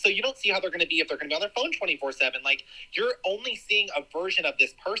phones. So you don't see how they're going to be if they're going to be on their phone 24/7. Like, you're only seeing a version of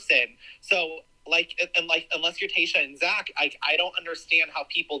this person. So unless you're Tayshia and Zach, I don't understand how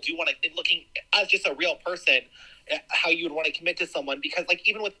people do want to, looking as just a real person, how you would want to commit to someone, because like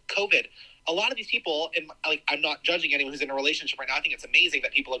even with COVID, a lot of these people, and like, I'm not judging anyone who's in a relationship right now. I think it's amazing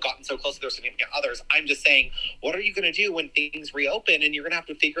that people have gotten so close to their significant others. I'm just saying, what are you going to do when things reopen and you're going to have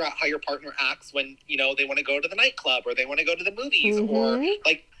to figure out how your partner acts when, they want to go to the nightclub or they want to go to the movies, or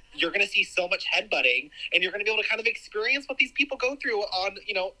like, you're going to see so much headbutting, and you're going to be able to kind of experience what these people go through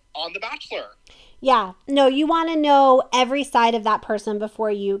on The Bachelor. Yeah. No, you want to know every side of that person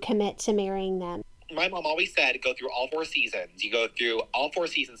before you commit to marrying them. My mom always said, go through all 4 seasons. You go through all 4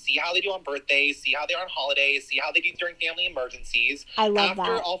 seasons, see how they do on birthdays, see how they are on holidays, see how they do during family emergencies. I love that.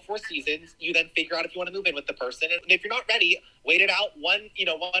 After all 4 seasons, you then figure out if you want to move in with the person. And if you're not ready, wait it out one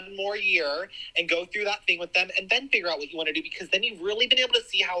more year and go through that thing with them, and then figure out what you want to do, because then you've really been able to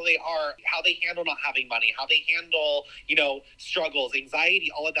see how they are, how they handle not having money, how they handle, struggles,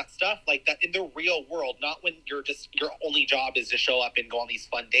 anxiety, all of that stuff like that in the real world, not when your only job is to show up and go on these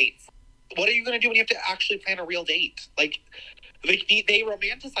fun dates. What are you going to do when you have to actually plan a real date? Like they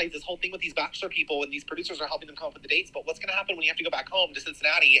romanticize this whole thing with these Bachelor people, and these producers are helping them come up with the dates. But what's going to happen when you have to go back home to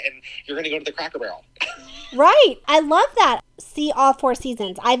Cincinnati and you're going to go to the Cracker Barrel? Right. I love that. See all 4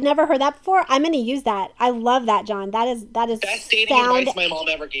 seasons. I've never heard that before. I'm going to use that. I love that, John. That is best dating advice my mom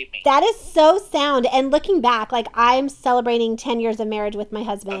ever gave me. That is so sound. And looking back, like, I'm celebrating 10 years of marriage with my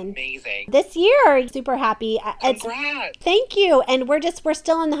husband. Amazing. This year, super happy. Congrats. Thank you. And we're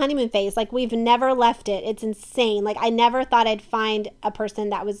still in the honeymoon phase. Like, we've never left it. It's insane. Like, I never thought I'd find a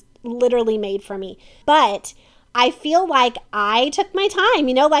person that was literally made for me. But I feel like I took my time,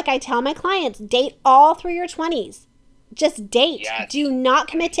 like I tell my clients, date all through your 20s. Just date. Yes. Do not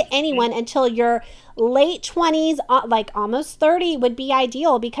commit to anyone until your late 20s, like almost 30 would be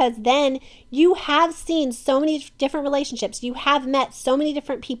ideal, because then you have seen so many different relationships. You have met so many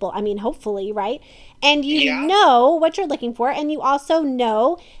different people. I mean, hopefully, right? And you know what you're looking for. And you also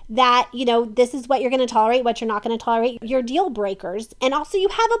know that, you know, this is what you're going to tolerate, what you're not going to tolerate, your deal breakers. And also you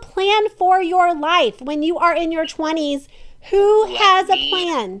have a plan for your life. When you are in your 20s, who has a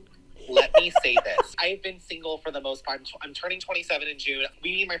plan? Let me say this. I've been single for the most part. I'm turning 27 in June.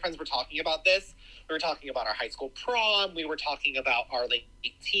 Me and my friends were talking about this. We were talking about our high school prom. We were talking about our late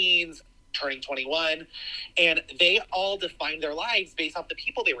teens, turning 21. And they all defined their lives based off the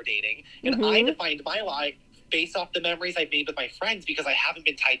people they were dating. And I defined my life based off the memories I've made with my friends, because I haven't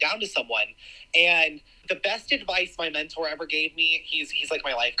been tied down to someone. And the best advice my mentor ever gave me, he's like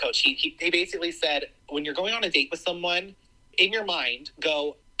my life coach. He basically said, when you're going on a date with someone, in your mind,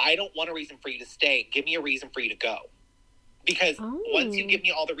 go, I don't want a reason for you to stay. Give me a reason for you to go. Because once you give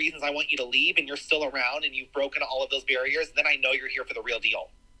me all the reasons I want you to leave and you're still around and you've broken all of those barriers, then I know you're here for the real deal.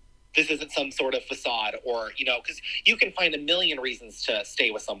 This isn't some sort of facade, or, you know, because you can find a million reasons to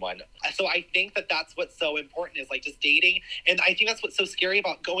stay with someone. So I think that that's what's so important, is like just dating. And I think that's what's so scary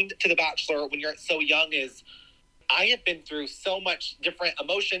about going to The Bachelor when you're so young, is I have been through so much different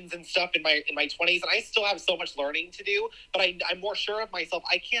emotions and stuff in my 20s, and I still have so much learning to do, but I'm more sure of myself.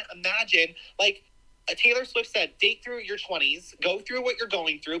 I can't imagine, like Taylor Swift said, date through your 20s, go through what you're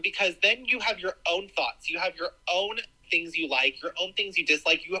going through, because then you have your own thoughts. You have your own things you like, your own things you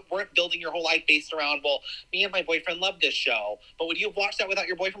dislike. You weren't building your whole life based around, well, me and my boyfriend love this show. But would you have watched that without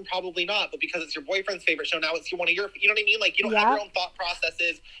your boyfriend? Probably not. But because it's your boyfriend's favorite show, now it's one of your, you know what I mean? Like, you don't have your own thought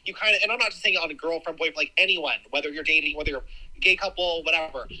processes. You kind of, and I'm not just saying it on a girlfriend, boyfriend, like anyone, whether you're dating, whether you're a gay couple,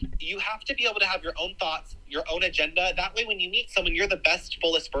 whatever. You have to be able to have your own thoughts, your own agenda. That way, when you meet someone, you're the best,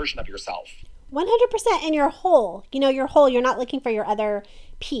 fullest version of yourself. 100%. And you're whole. You know, you're whole. You're not looking for your other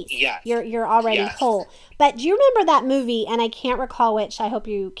piece. Yes. You're already whole. But do you remember that movie? And I can't recall which. I hope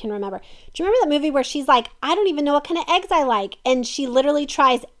you can remember. Do you remember that movie where she's like, I don't even know what kind of eggs I like. And she literally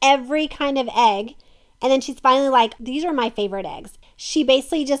tries every kind of egg. And then she's finally like, these are my favorite eggs. She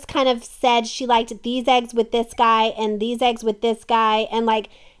basically just kind of said she liked these eggs with this guy and these eggs with this guy. And like,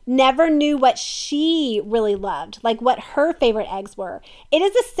 never knew what she really loved, like what her favorite eggs were. It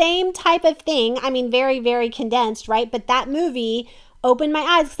is the same type of thing. I mean, very, very condensed, right? But that movie opened my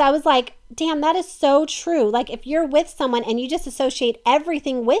eyes, because I was like, damn, that is so true. Like, if you're with someone and you just associate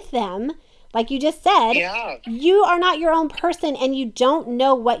everything with them, like you just said, you are not your own person and you don't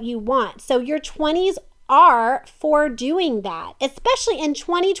know what you want. So your 20s are for doing that, especially in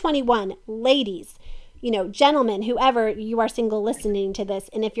 2021, ladies. You know, gentlemen, whoever you are single listening to this,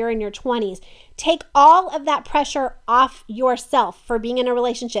 and if you're in your 20s, take all of that pressure off yourself for being in a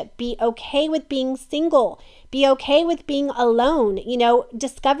relationship. Be okay with being single. Be okay with being alone. You know,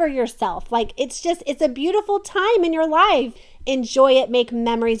 discover yourself. Like, it's a beautiful time in your life. Enjoy it, make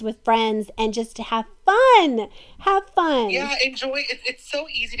memories with friends, and just to have fun. Have fun. Yeah, enjoy it. It's so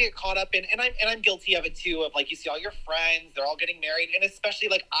easy to get caught up in, and I'm guilty of it too, of like, you see all your friends, they're all getting married, and especially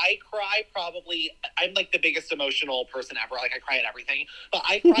like I cry probably, I'm like the biggest emotional person ever. Like, I cry at everything, but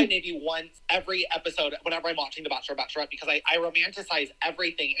I cry maybe once every episode whenever I'm watching The Bachelor or Bachelorette, because I romanticize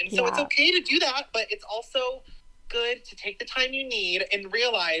everything. And so it's okay to do that, but it's also good to take the time you need and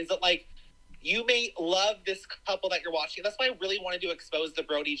realize that, like, you may love this couple that you're watching. That's why I really wanted to expose the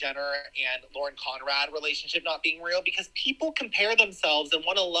Brody Jenner and Lauren Conrad relationship not being real, because people compare themselves and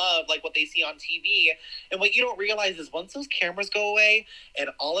want to love like what they see on TV. And what you don't realize is once those cameras go away and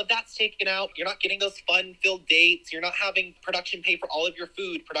all of that's taken out, you're not getting those fun-filled dates. You're not having production pay for all of your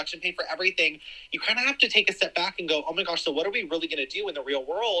food, production pay for everything. You kind of have to take a step back and go, oh my gosh, so what are we really going to do in the real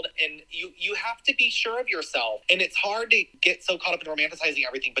world? And you have to be sure of yourself. And it's hard to get so caught up in romanticizing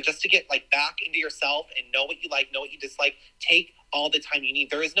everything, but just to get like back into yourself and know what you like, know what you dislike, take all the time you need.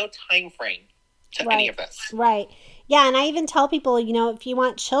 There is no time frame to any of this. Right. Yeah, and I even tell people, you know, if you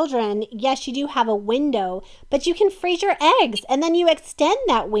want children, yes, you do have a window, but you can freeze your eggs and then you extend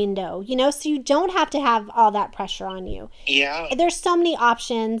that window, you know, so you don't have to have all that pressure on you. Yeah. There's so many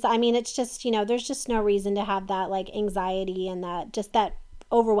options. I mean, it's just, you know, there's just no reason to have that like anxiety and that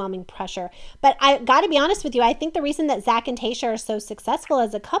overwhelming pressure. But I got to be honest with you, I think the reason that Zach and Tayshia are so successful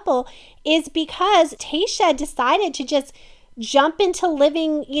as a couple is because Tayshia decided to just jump into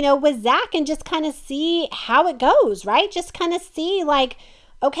living, you know, with Zach and just kind of see how it goes, right? Just kind of see like,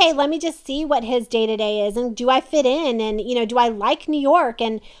 okay, let me just see what his day-to-day is, and do I fit in, and do I like New York?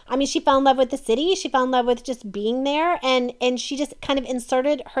 And I mean, she fell in love with the city, she fell in love with just being there, and she just kind of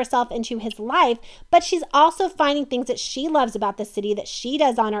inserted herself into his life. But she's also finding things that she loves about the city that she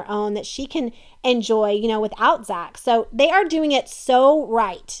does on her own, that she can enjoy without Zach. So they are doing it so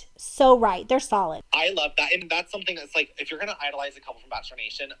right. They're solid. I love that. And that's something that's like, if you're going to idolize a couple from Bachelor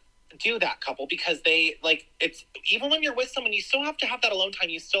Nation, do that couple, because they it's, even when you're with someone, you still have to have that alone time.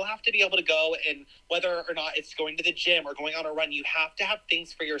 You still have to be able to go, and whether or not it's going to the gym or going on a run, you have to have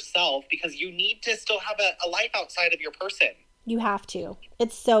things for yourself, because you need to still have a life outside of your person. You have to.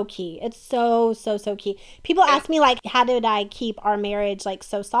 It's so key. It's so key. People ask me, like, how did I keep our marriage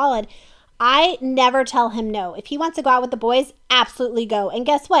so solid? I never tell him no. If he wants to go out with the boys, absolutely go. And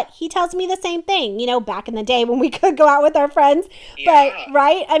guess what? He tells me the same thing, back in the day when we could go out with our friends. Yeah. But,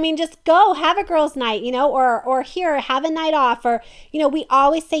 right? I mean, just go have a girls' night, or here, have a night off. Or, we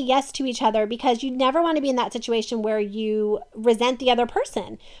always say yes to each other, because you never want to be in that situation where you resent the other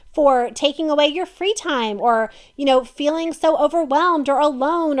person for taking away your free time, or, feeling so overwhelmed or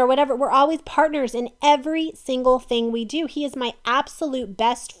alone or whatever. We're always partners in every single thing we do. He is my absolute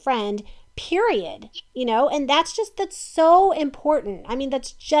best friend, period. And that's so important. I mean,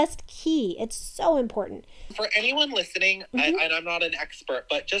 that's just key. It's so important. For anyone listening, and I'm not an expert,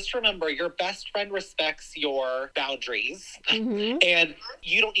 but just remember, your best friend respects your boundaries, and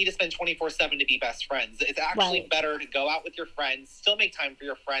you don't need to spend 24/7 to be best friends. It's actually better to go out with your friends, still make time for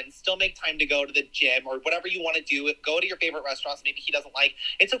your friends, still make time to go to the gym or whatever you want to do. Go to your favorite restaurants maybe he doesn't like.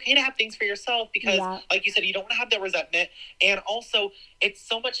 It's okay to have things for yourself, because like you said, you don't want to have that resentment. And also, it's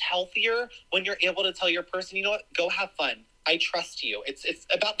so much healthier when you're able to tell your person, you know what, go have fun. I trust you. It's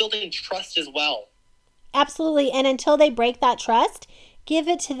about building trust as well. Absolutely. And until they break that trust, give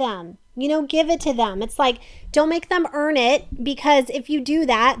it to them. Give it to them. It's like, don't make them earn it, because if you do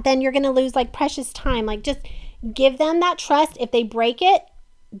that, then you're going to lose precious time. Just give them that trust. If they break it,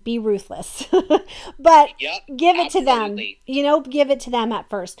 be ruthless. But give it to them. Give it to them at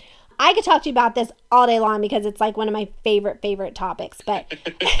first. I could talk to you about this all day long, because it's one of my favorite topics. But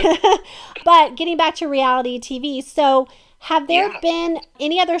but getting back to reality TV, so have there been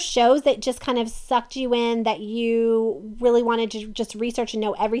any other shows that just kind of sucked you in that you really wanted to just research and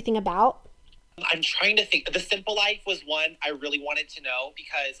know everything about? I'm trying to think. The Simple Life was one I really wanted to know,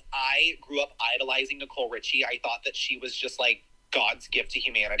 because I grew up idolizing Nicole Richie. I thought that she was just God's gift to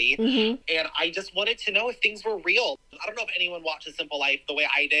humanity. And I just wanted to know if things were real. I don't know if anyone watches Simple Life the way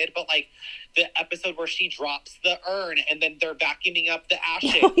I did, but the episode where she drops the urn and then they're vacuuming up the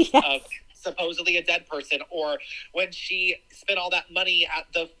ashes of supposedly a dead person, or when she spent all that money at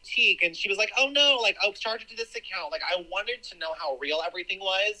the boutique and she was like, oh no, I'll charge it to this account. I wanted to know how real everything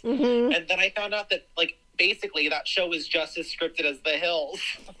was. And then I found out that basically that show was just as scripted as The Hills.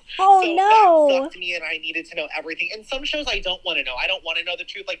 Oh, so no. That sucked me, and I needed to know everything. And some shows I don't want to know. I don't want to know the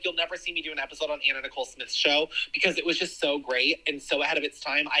truth. You'll never see me do an episode on Anna Nicole Smith's show, because it was just so great and so ahead of its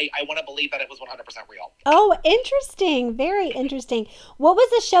time. I want to believe that it was 100% real. Oh, interesting. Very interesting. What was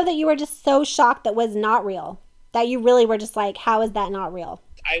the show that you were just so shocked that was not real? That you really were just how is that not real?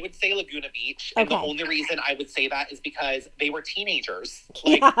 I would say Laguna Beach. And the only reason I would say that is because they were teenagers.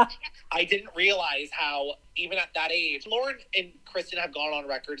 I didn't realize how, even at that age, Lauren and Kristen have gone on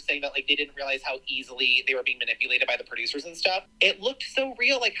record saying that they didn't realize how easily they were being manipulated by the producers and stuff. It looked so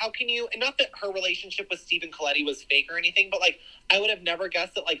real. How can you, and not that her relationship with Stephen Colletti was fake or anything, but I would have never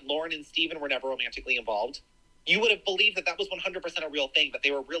guessed that Lauren and Stephen were never romantically involved. You would have believed that was 100% a real thing, that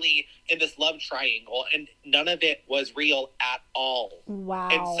they were really in this love triangle, and none of it was real at all. Wow.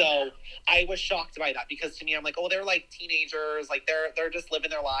 And so I was shocked by that, because to me, I'm oh, they're teenagers, they're just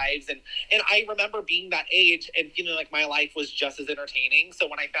living their lives. And I remember being that age and feeling my life was just as entertaining. So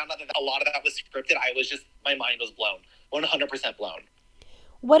when I found out that a lot of that was scripted, my mind was blown, 100% blown.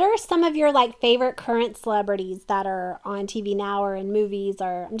 What are some of your favorite current celebrities that are on TV now or in movies,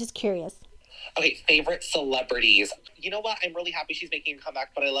 or I'm just curious. Okay, favorite celebrities. You know what? I'm really happy she's making a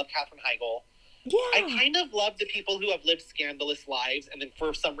comeback, but I love Katherine Heigl. Yeah. I kind of love the people who have lived scandalous lives and then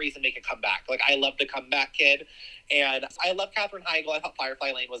for some reason make a comeback. I love the comeback kid. And I love Katherine Heigl. I thought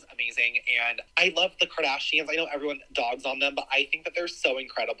Firefly Lane was amazing. And I love the Kardashians. I know everyone dogs on them, but I think that they're so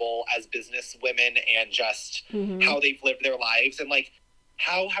incredible as business women and just how they've lived their lives. And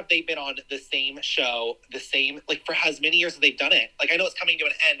how have they been on the same show, for as many years as they've done it? I know it's coming to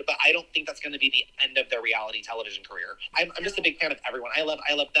an end, but I don't think that's going to be the end of their reality television career. I'm just a big fan of everyone. I love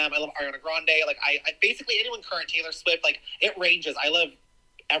them. I love Ariana Grande. I basically anyone current, Taylor Swift, it ranges. I love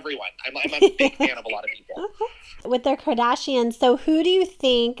everyone. I'm a big fan of a lot of people. With their Kardashians, so who do you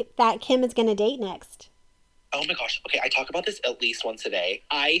think that Kim is going to date next? Oh my gosh. Okay, I talk about this at least once a day.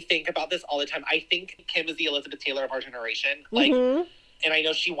 I think about this all the time. I think Kim is the Elizabeth Taylor of our generation. Like, and I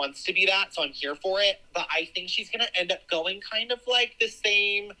know she wants to be that, so I'm here for it. But I think she's going to end up going kind of like the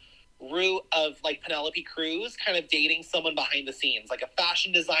same route of like Penelope Cruz, kind of dating someone behind the scenes, like a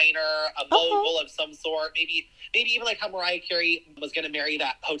fashion designer, a mogul of some sort. Maybe even like how Mariah Carey was going to marry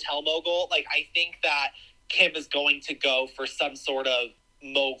that hotel mogul. Like, I think that Kim is going to go for some sort of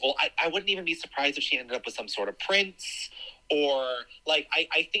mogul. I wouldn't even be surprised if she ended up with some sort of prince, or like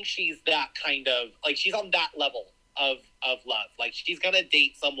I think she's that kind of, like, she's on that level of love. Like, she's gonna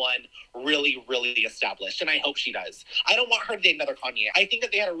date someone really, really established, and I hope she does. I don't want her to date another Kanye. I think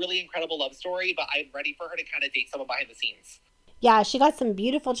that they had a really incredible love story, but I'm ready for her to kind of date someone behind the scenes. Yeah, she got some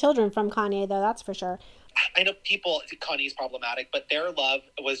beautiful children from Kanye, though, that's for sure. I know Kanye's problematic, but their love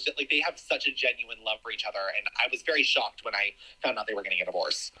was just, like, they have such a genuine love for each other, and I was very shocked when I found out they were getting a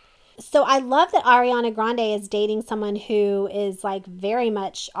divorce. So I love that Ariana Grande is dating someone who is, like, very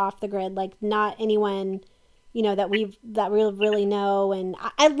much off the grid, like not anyone, you know, that we really know. And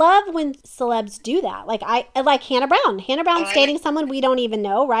I love when celebs do that. Like, I like Hannah Brown. Hannah Brown's dating someone we don't even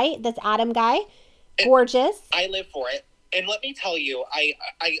know, right? This Adam guy. Gorgeous. I live for it. And let me tell you, I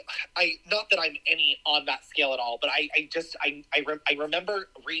not that I'm any on that scale at all, but I remember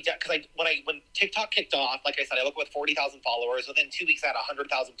because when TikTok kicked off, like I said, I looked with 40,000 followers. Within 2 weeks, I had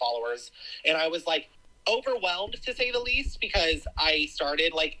 100,000 followers, and I was like overwhelmed, to say the least, because I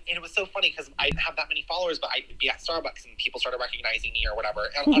started and it was so funny because I didn't have that many followers, but I'd be at Starbucks and people started recognizing me or whatever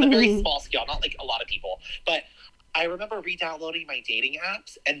on a very small scale, not like a lot of people, but I remember re-downloading my dating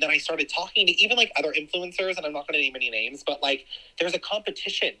apps, and then I started talking to even like other influencers, and I'm not going to name any names, but like there's a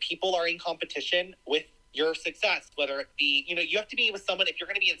competition. People are in competition with your success, whether it be, you know, you have to be with someone, if you're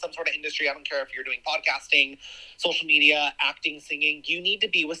going to be in some sort of industry, I don't care if you're doing podcasting, social media, acting, singing, you need to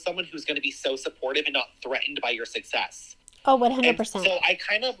be with someone who's going to be so supportive and not threatened by your success. Oh, 100%. And so I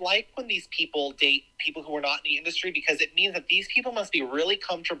kind of like when these people date people who are not in the industry, because it means that these people must be really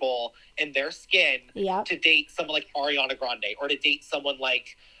comfortable in their skin to date someone like Ariana Grande, or to date someone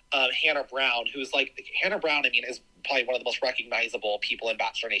like Hannah Brown, who's like, Hannah Brown, I mean, is probably one of the most recognizable people in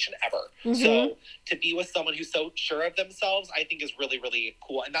Bachelor Nation ever. So to be with someone who's so sure of themselves, I think is really, really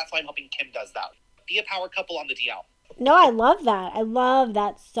cool. And that's why I'm hoping Kim does that. Be a power couple on the DL. No, I love that. I love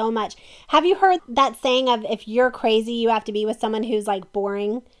that so much. Have you heard that saying of, if you're crazy, you have to be with someone who's like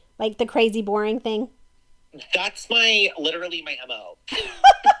boring, like the crazy boring thing? That's literally my MO.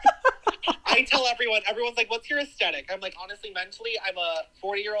 I tell everyone's like, what's your aesthetic? I'm like, honestly, mentally, I'm a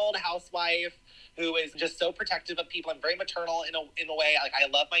 40-year-old housewife who is just so protective of people. I'm very maternal in a way. Like, I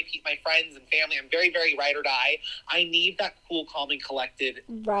love my friends and family. I'm very, very ride or die. I need that cool, calm, and collected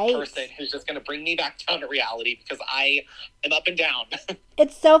person who's just going to bring me back down to reality, because I am up and down.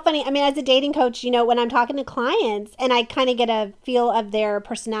 It's so funny. I mean, as a dating coach, you know, when I'm talking to clients and I kind of get a feel of their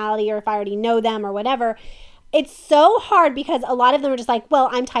personality, or if I already know them or whatever, it's so hard, because a lot of them are just like, well,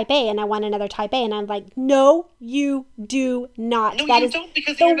 I'm type A and I want another type A. And I'm like, no, you do not. No, that you is don't,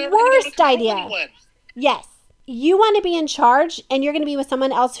 because the you're never worst gonna idea. anyone. Yes. You want to be in charge, and you're going to be with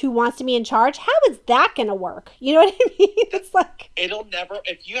someone else who wants to be in charge. How is that going to work? You know what I mean? It's like, it'll never,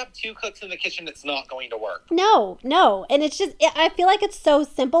 if you have two cooks in the kitchen, it's not going to work. No. And it's just, I feel like it's so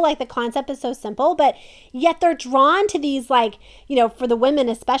simple. Like, the concept is so simple, but yet they're drawn to these, like, you know, for the women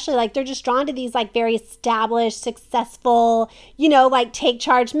especially, like, they're just drawn to these, like, very established, successful, you know, like, take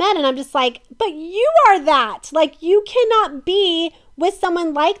charge men. And I'm just like, but you are that. Like, you cannot be with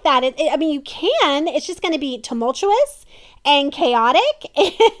someone like that. I mean, you can. It's just going to be tumultuous and chaotic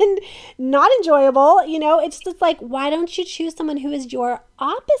and not enjoyable. You know, it's just like, why don't you choose someone who is your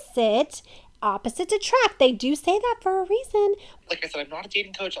opposite? Opposites attract. They do say that for a reason. Like I said, I'm not a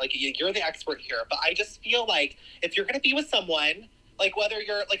dating coach. Like, you're the expert here, but I just feel like if you're going to be with someone, like, whether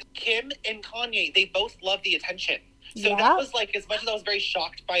you're like Kim and Kanye, they both love the attention. So that was like, as much as I was very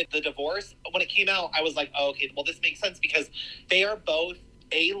shocked by the divorce, when it came out, I was like, oh, okay, well, this makes sense, because they are both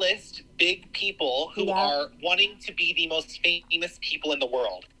A-list big people who are wanting to be the most famous people in the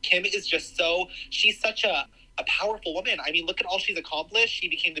world. Kim is just she's such a powerful woman. I mean, look at all she's accomplished. She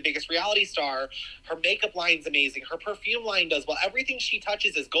became the biggest reality star. Her makeup line's amazing. Her perfume line does well. Everything she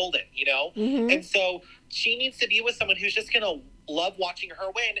touches is golden, you know? And so she needs to be with someone who's just going to love watching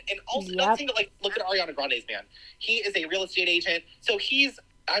her win. And also, not saying that, like, look at Ariana Grande's man. He is a real estate agent. So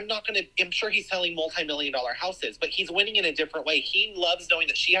I'm sure he's selling multi-million-dollar houses, but he's winning in a different way. He loves knowing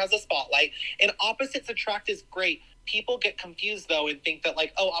that she has a spotlight, and opposites attract is great. People get confused, though, and think that,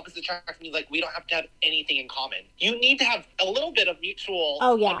 like, oh, opposite attract means, like, we don't have to have anything in common. You need to have a little bit of mutual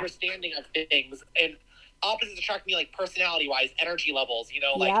understanding of things. And opposites attract me, like, personality-wise, energy levels, you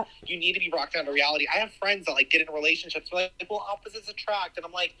know, like, Yep. you need to be brought down to reality. I have friends that, like, get in relationships where, like, well, opposites attract. And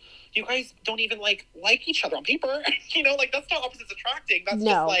I'm like, you guys don't even, like each other on paper. You know, like, that's not opposites attracting. That's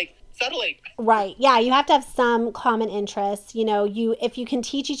No. just, like, settling. Right. Yeah, you have to have some common interests. You know, if you can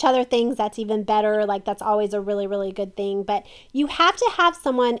teach each other things, that's even better. Like, that's always a really, really good thing. But you have to have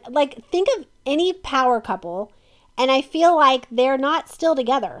someone, like, think of any power couple, and I feel like they're not still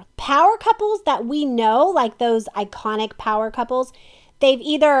together. Power couples that we know, like those iconic power couples, they've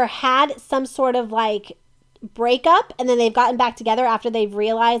either had some sort of like breakup and then they've gotten back together after they've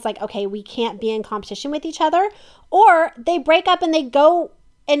realized, like, okay, we can't be in competition with each other, or they break up and they go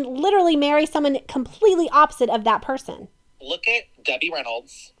and literally marry someone completely opposite of that person. Look at Debbie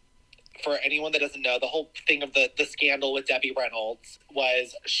Reynolds. For anyone that doesn't know, the whole thing of the scandal with Debbie Reynolds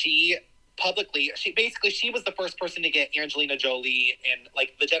was she was the first person to get Angelina Jolie and,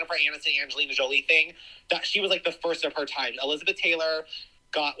 like, the Jennifer Aniston Angelina Jolie thing, that she was, like, the first of her time. Elizabeth Taylor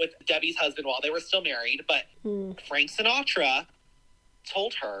got with Debbie's husband while they were still married, but Frank Sinatra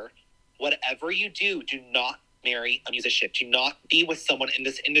told her, whatever you do not marry a musician. Do not be with someone in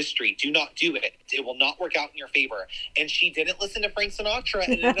this industry. Do not do it. It will not work out in your favor. And she didn't listen to Frank Sinatra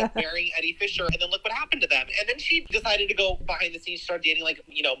and ended up marrying Eddie Fisher. And then look what happened to them. And then she decided to go behind the scenes. She started dating, like,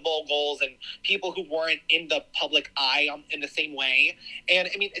 you know, moguls and people who weren't in the public eye in the same way. And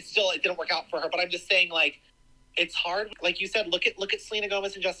I mean, it didn't work out for her. But I'm just saying, like, it's hard. Like you said, look at Selena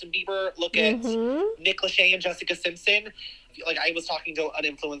Gomez and Justin Bieber. Look at Nick Lachey and Jessica Simpson. Like, I was talking to an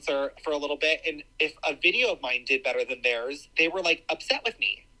influencer for a little bit, and if a video of mine did better than theirs, they were, like, upset with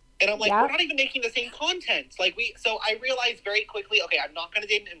me. And I'm like, we're not even making the same content. Like, so I realized very quickly, okay, I'm not going to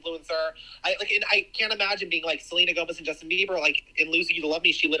date an influencer. And I can't imagine being like Selena Gomez and Justin Bieber. Like, in Losing You to Love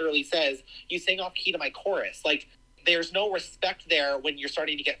Me, she literally says, you sang off key to my chorus. Like, there's no respect there when you're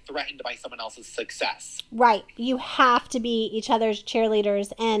starting to get threatened by someone else's success. Right. You have to be each other's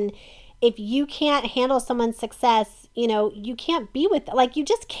cheerleaders. And if you can't handle someone's success, you know, you can't be with, like, you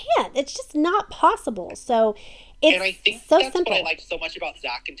just can't. It's just not possible. So it's and I think so that's simple. What I liked so much about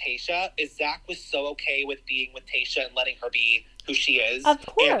Zach and Tayshia is Zach was so okay with being with Tayshia and letting her be who she is. Of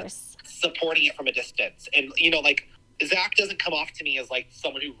course. And supporting it from a distance. And, you know, like, Zach doesn't come off to me as, like,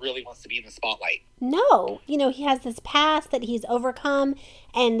 someone who really wants to be in the spotlight. No. You know, he has this past that he's overcome,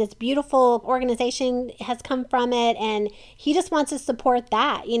 and this beautiful organization has come from it, and he just wants to support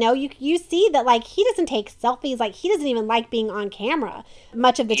that. You know, you see that, like, he doesn't take selfies. Like, he doesn't even like being on camera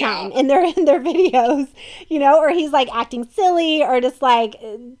much of the time in their videos, you know, or he's, like, acting silly or just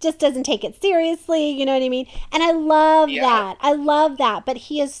doesn't take it seriously. You know what I mean? And I love that. I love that. But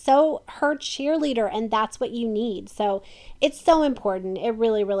he is so her cheerleader, and that's what you need. So it's so important. It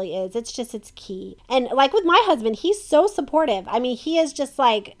really, really is. It's key. And like with my husband, he's so supportive. I mean, he is just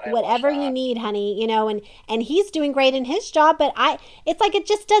like, whatever you need, honey, you know, and he's doing great in his job, but it's like, it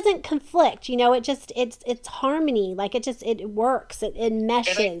just doesn't conflict, you know, it's harmony. Like it works. It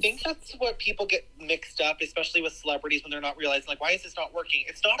meshes. And I think that's what people get mixed up, especially with celebrities, when they're not realizing, like, why is this not working?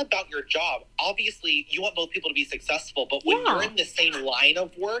 It's not about your job. Obviously, you want both people to be successful, but when you're in the same line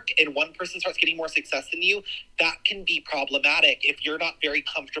of work and one person starts getting more success than you, that can be problematic if you're not very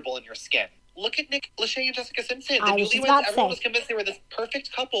comfortable in your skin. Look at Nick Lachey and Jessica Simpson. The newlyweds, everyone was convinced they were this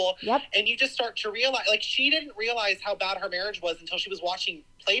perfect couple. Yep. And you just start to realize, like, she didn't realize how bad her marriage was until she was watching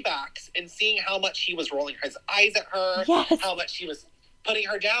playbacks and seeing how much he was rolling his eyes at her, how much he was putting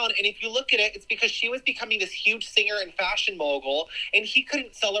her down. And if you look at it, it's because she was becoming this huge singer and fashion mogul, and he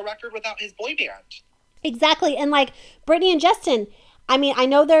couldn't sell a record without his boy band. Exactly. And like Britney and Justin, I mean, I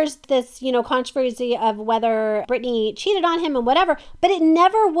know there's this, you know, controversy of whether Britney cheated on him and whatever, but it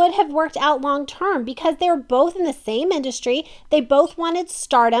never would have worked out long term because they were both in the same industry. They both wanted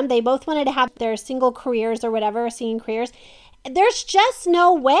stardom. They both wanted to have their single careers or whatever, singing careers. There's just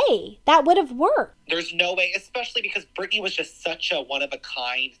no way that would have worked. There's no way, especially because Britney was just such a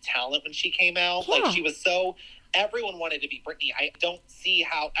one-of-a-kind talent when she came out. Yeah. Like, she was so... Everyone wanted to be Britney. I don't see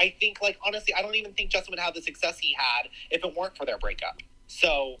how... I think, like, honestly, I don't even think Justin would have the success he had if it weren't for their breakup.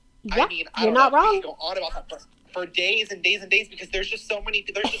 So, I mean, I don't know. You're not wrong. We could go on about that for days and days and days because there's just so many...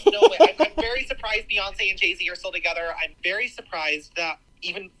 There's just no way. I'm very surprised Beyonce and Jay-Z are still together. I'm very surprised that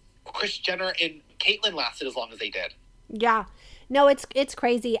even Kris Jenner and Caitlyn lasted as long as they did. Yeah. No, it's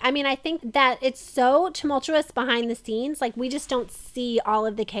crazy. I mean, I think that it's so tumultuous behind the scenes. Like, we just don't see all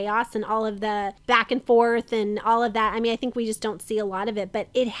of the chaos and all of the back and forth and all of that. I mean, I think we just don't see a lot of it. But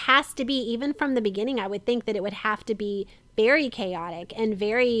it has to be, even from the beginning, I would think that it would have to be very chaotic and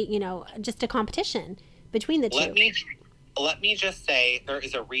very, you know, just a competition between the two. Let me just say, there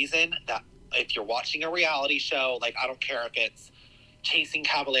is a reason that if you're watching a reality show, like, I don't care if it's Chasing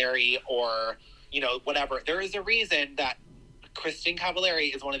Cavallari or whatever. There is a reason that Kristin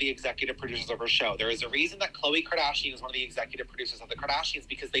Cavallari is one of the executive producers of her show. There is a reason that Khloe Kardashian is one of the executive producers of the Kardashians,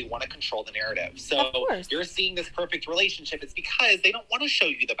 because they want to control the narrative. So you're seeing this perfect relationship. It's because they don't want to show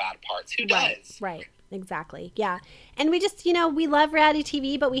you the bad parts. Who does? Right. Exactly. Yeah. And we just, we love reality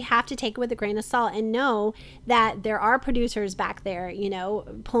TV, but we have to take it with a grain of salt and know that there are producers back there,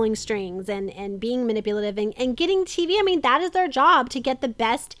 pulling strings and being manipulative and getting TV. I mean, that is their job, to get the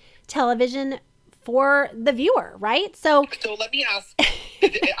best television for the viewer, right? So let me ask,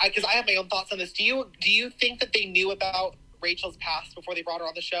 because I have my own thoughts on this. Do you think that they knew about Rachel's past before they brought her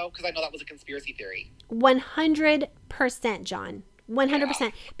on the show? Because I know that was a conspiracy theory. 100%, John. 100%. Yeah.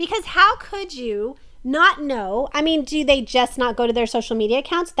 Because how could you not know? I mean, do they just not go to their social media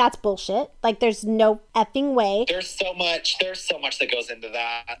accounts? That's bullshit. Like, there's no effing way. There's so much that goes into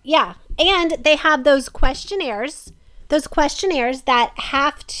that. Yeah. And they have those questionnaires that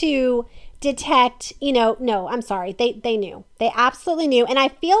have to detect, no, I'm sorry. They knew. They absolutely knew. And I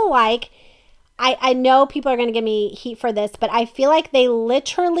feel like, I know people are going to give me heat for this, but I feel like they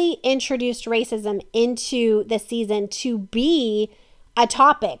literally introduced racism into the season to be a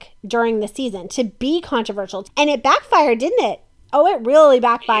topic during the season, to be controversial. And it backfired, didn't it? Oh, it really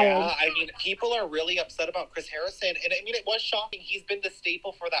backfired. Yeah, I mean, people are really upset about Chris Harrison. And I mean, it was shocking. He's been the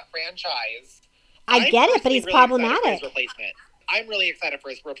staple for that franchise. I get it, but he's really problematic. I'm really excited for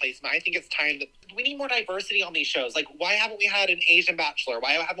his replacement. I think it's time that we need more diversity on these shows. Like, why haven't we had an Asian Bachelor?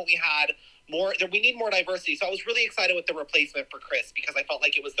 Why haven't we had more? We need more diversity. So I was really excited with the replacement for Chris, because I felt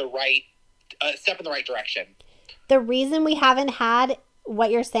like it was the right step in the right direction. The reason we haven't had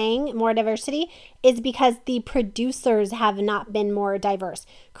what you're saying, more diversity, is because the producers have not been more diverse.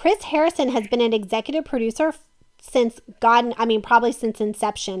 Chris Harrison has been an executive producer since probably since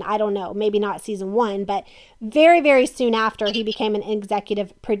inception. I don't know, maybe not season 1, but very, very soon after, he became an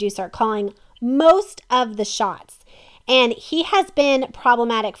executive producer, calling most of the shots. And he has been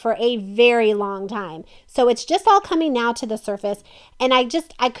problematic for a very long time. So it's just all coming now to the surface. And I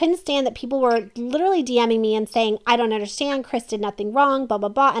couldn't stand that people were literally DMing me and saying, I don't understand, Chris did nothing wrong, blah, blah,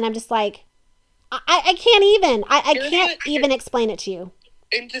 blah. And I'm just like, I can't even. I can't even explain it to you.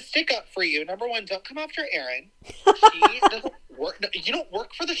 And to stick up for you, number one, don't come after Erin. She doesn't work. No, you don't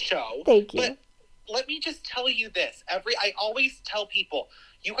work for the show. Thank you. But let me just tell you this. I always tell people,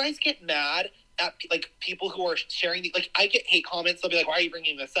 you guys get mad at people who are sharing I get hate comments. They'll be like, why are you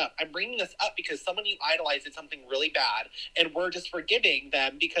bringing this up? I'm bringing this up because someone you idolize did something really bad, and we're just forgiving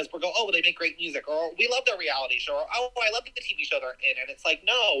them because we're going, oh, they make great music, or we love their reality show, or oh, I love the TV show they're in. And it's like,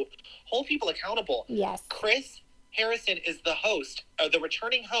 no, hold people accountable. Yes. Chris Harrison is the host, the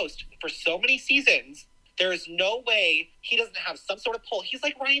returning host for so many seasons. There is no way he doesn't have some sort of pull. He's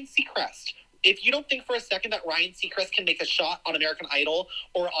like Ryan Seacrest. If you don't think for a second that Ryan Seacrest can make a shot on American Idol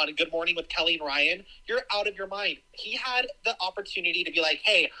or on Good Morning with Kelly and Ryan, you're out of your mind. He had the opportunity to be like,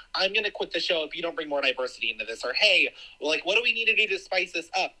 hey, I'm going to quit the show if you don't bring more diversity into this. Or, hey, what do we need to do to spice this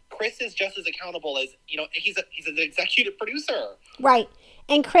up? Chris is just as accountable as, he's an executive producer. Right.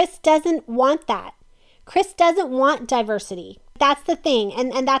 And Chris doesn't want that. Chris doesn't want diversity. That's the thing.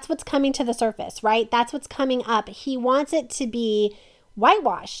 And that's what's coming to the surface, right? That's what's coming up. He wants it to be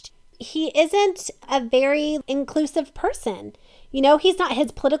whitewashed. He isn't a very inclusive person. He's not,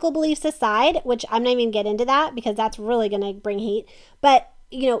 his political beliefs aside, which I'm not even going to get into that because that's really going to bring heat. But,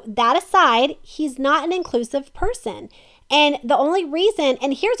 that aside, he's not an inclusive person. And the only reason,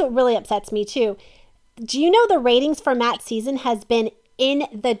 and here's what really upsets me too. Do you know the ratings for Matt's season has been in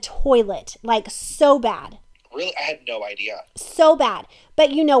the toilet, so bad? Really? I had no idea. So bad.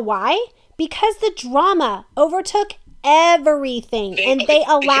 But you know why? Because the drama overtook everything, they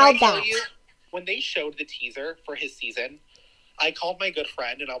allowed that. When they showed the teaser for his season, I called my good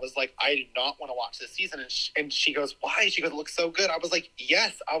friend and I was like, I do not want to watch this season. And she goes, why? She goes, it looks so good. I was like,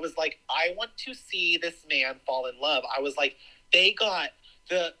 yes. I was like, I want to see this man fall in love. I was like, they got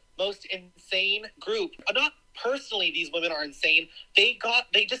the most insane group. Not personally, these women are insane. They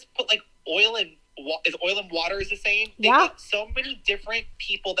just put oil and water is the same. They got so many different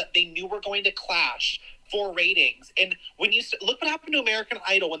people that they knew were going to clash for ratings. And when you look what happened to American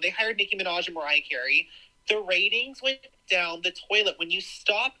Idol when they hired Nicki Minaj and Mariah Carey, the ratings went down the toilet. When you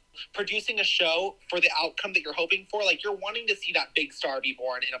stop producing a show for the outcome that you're hoping for, you're wanting to see that big star be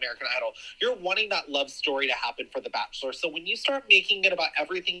born in American Idol. You're wanting that love story to happen for The Bachelor. So when you start making it about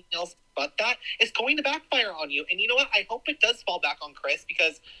everything else but that, it's going to backfire on you. And you know what? I hope it does fall back on Chris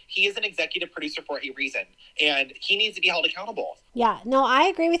because he is an executive producer for a reason. And he needs to be held accountable. Yeah, no, I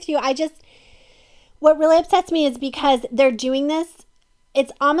agree with you. What really upsets me is because they're doing this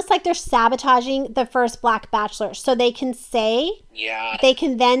it's almost like they're sabotaging the first Black Bachelor. So they can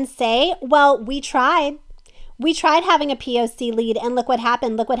then say, well, we tried. We tried having a POC lead, and look what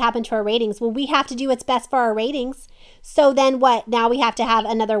happened. Look what happened to our ratings. Well, we have to do what's best for our ratings. So then what? Now we have to have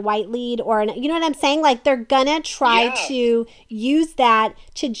another white lead you know what I'm saying? Like, they're going to try to use that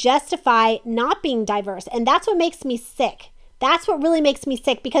to justify not being diverse. And that's what makes me sick. That's what really makes me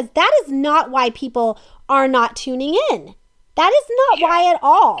sick, because that is not why people are not tuning in. That is not why at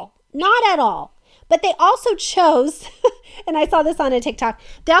all. Not at all. But they also chose, and I saw this on a TikTok,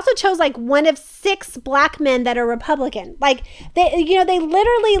 they also chose like one of 6 Black men that are Republican. Like, they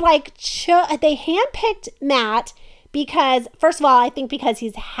literally they handpicked Matt because, first of all, I think because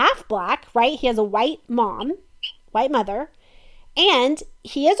he's half Black, right? He has a white mother, and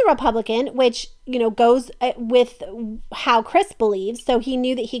he is a Republican, which, goes with how Chris believes. So he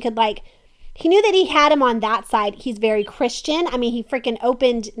knew that he had him on that side. He's very Christian. I mean, he freaking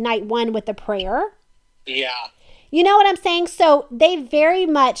opened night 1 with a prayer. Yeah. You know what I'm saying? So they very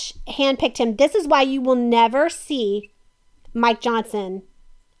much handpicked him. This is why you will never see Mike Johnson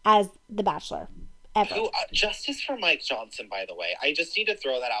as the Bachelor, ever. Justice for Mike Johnson, by the way. I just need to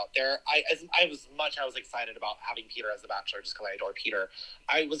throw that out there. I was excited about having Peter as the Bachelor just because I adore Peter.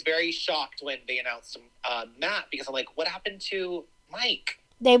 I was very shocked when they announced Matt, because I'm like, what happened to Mike?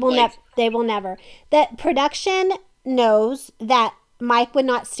 They will never. That production knows that Mike would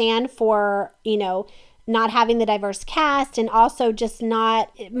not stand for, not having the diverse cast, and also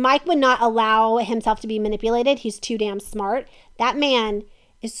Mike would not allow himself to be manipulated. He's too damn smart. That man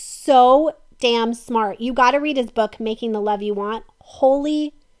is so damn smart. You got to read his book, Making the Love You Want.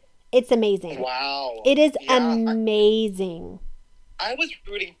 It's amazing. Wow. It is amazing. I was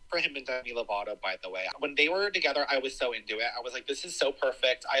rooting for him and Demi Lovato, by the way. When they were together, I was so into it. I was like, this is so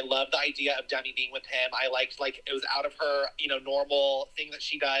perfect. I love the idea of Demi being with him. I liked, it was out of her, normal thing that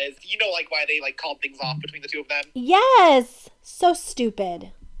she does. Why they, called things off between the two of them? Yes. So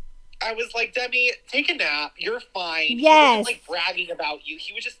stupid. I was like, Demi, take a nap. You're fine. Yes. He wasn't, bragging about you.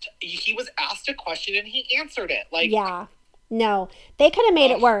 He was asked a question and he answered it. Yeah. No. They could have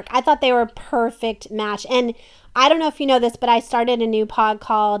made it work. I thought they were a perfect match. And I don't know if you know this, but I started a new pod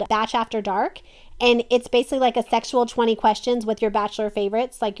called Batch After Dark, and it's basically like a sexual 20 questions with your Bachelor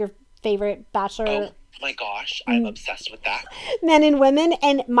favorites, like your favorite Bachelor. Oh my gosh, I'm obsessed with that. Men and women.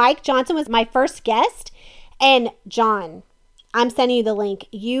 And Mike Johnson was my first guest. And John, I'm sending you the link.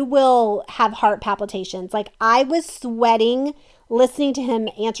 You will have heart palpitations. I was sweating listening to him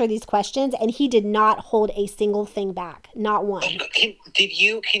answer these questions, and he did not hold a single thing back. Not one. Can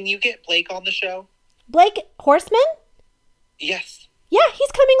you get Blake on the show? Blake Horseman? Yes. Yeah,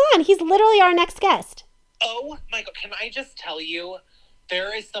 he's coming on. He's literally our next guest. Oh my God. Can I just tell you,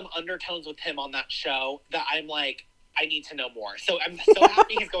 there is some undertones with him on that show that I'm like, I need to know more. So I'm so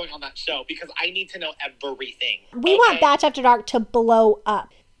happy he's going on that show, because I need to know everything. We want Batch After Dark to blow up.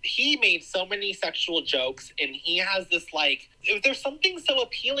 He made so many sexual jokes, and he has this, there's something so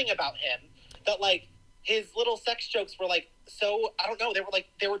appealing about him that, his little sex jokes were, so, I don't know,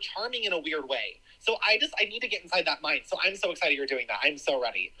 they were charming in a weird way. So I need to get inside that mind. So I'm so excited you're doing that. I'm so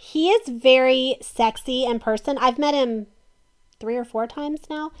ready. He is very sexy in person. I've met him 3 or 4 times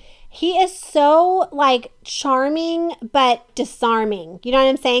now. He is so charming, but disarming. You know what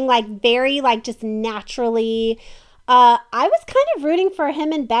I'm saying? Very just naturally. I was kind of rooting for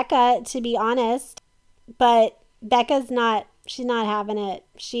him and Becca, to be honest, but Becca's she's not having it.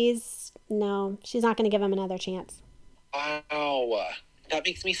 She's not going to give him another chance. Wow. That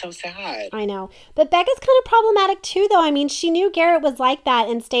makes me so sad. I know. But Becca's kind of problematic too, though. I mean, she knew Garrett was like that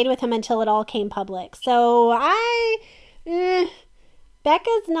and stayed with him until it all came public. So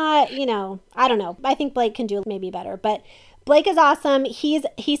Becca's not, I don't know. I think Blake can do maybe better. But Blake is awesome. He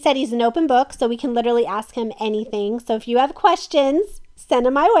said he's an open book, so we can literally ask him anything. So if you have questions, send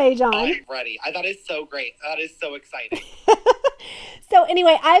them my way, John. I'm ready. That is so great. That is so exciting. So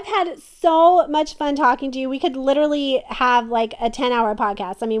anyway, I've had so much fun talking to you. We could literally have a 10-hour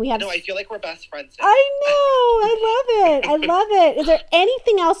podcast. I mean, we have... No, I feel like we're best friends now. I know. I love it. Is there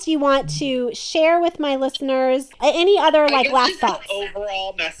anything else you want to share with my listeners? Any other last thoughts? The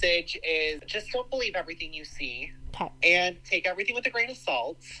overall message is just don't believe everything you see. Okay. And take everything with a grain of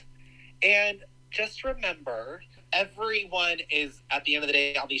salt. And just remember, everyone is, at the end of the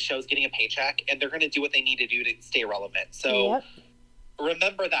day, on these shows getting a paycheck, and they're going to do what they need to do to stay relevant. So... Yep.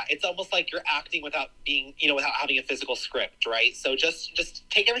 Remember that. It's almost like you're acting without being, without having a physical script, right? So just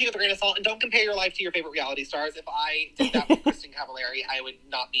take everything with a grain of salt, and don't compare your life to your favorite reality stars. If I did that with Kristen Cavallari, I would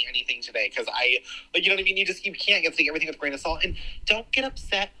not be anything today, because you know what I mean? You can't take everything with a grain of salt. And don't get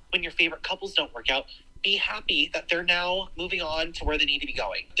upset when your favorite couples don't work out. be happy that they're now moving on to where they need to be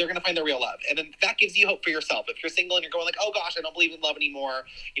going. They're going to find their real love. And then that gives you hope for yourself. If you're single and you're going like, oh gosh, I don't believe in love anymore.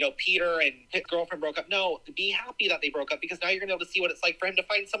 You know, Peter and his girlfriend broke up. No, be happy that they broke up, because now you're going to be able to see what it's like for him to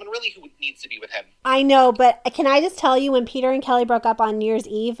find someone really who needs to be with him. I know, but can I just tell you, when Peter and Kelly broke up on New Year's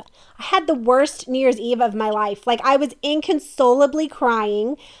Eve, I had the worst New Year's Eve of my life. Like, I was inconsolably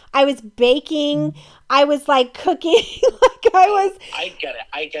crying. I was baking. I was like cooking. I get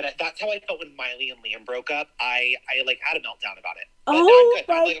it. That's how I felt when Miley and Liam broke up. I like had a meltdown about it. But now I'm good.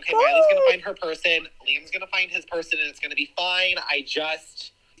 I'm like, okay, Miley's going to find her person. Liam's going to find his person, and it's going to be fine. I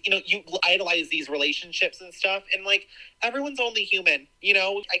just, you idolize these relationships and stuff. And like, everyone's only human,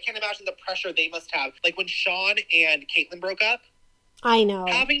 I can't imagine the pressure they must have. Like when Sean and Caitlyn broke up, I know.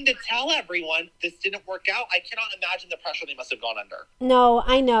 having to tell everyone this didn't work out, I cannot imagine the pressure they must have gone under. No,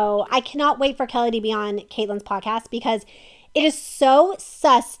 I know. I cannot wait for Kelly to be on Caitlyn's podcast, because it is so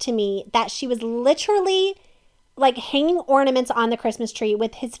sus to me that she was literally like hanging ornaments on the Christmas tree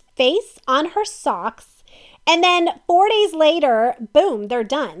with his face on her socks. And then 4 days later, boom, they're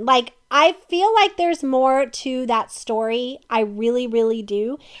done. Like, I feel like there's more to that story. I really, really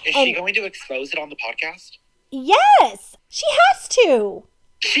do. Is she going to expose it on the podcast? Yes, she has to.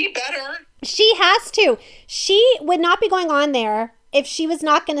 She better. She has to. She would not be going on there if she was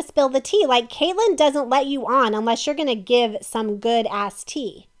not going to spill the tea. Like, Caitlyn doesn't let you on unless you're going to give some good ass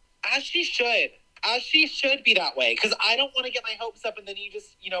tea. As she should. As she should be that way. Because I don't want to get my hopes up and then you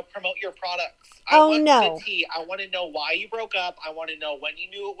just, promote your products. I want the tea. I want to know why you broke up. I want to know when you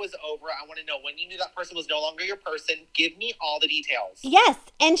knew it was over. I want to know when you knew that person was no longer your person. Give me all the details. Yes,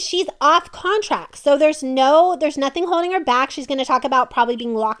 and she's off contract. So there's nothing holding her back. She's going to talk about probably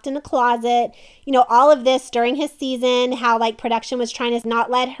being locked in a closet. All of this during his season, how like production was trying to not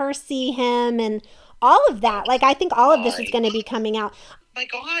let her see him and all of that. Like, I think all of this is going to be coming out. My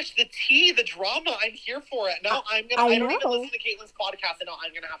gosh, the tea, the drama, I'm here for it. Now I don't even listen to Caitlyn's podcast, and now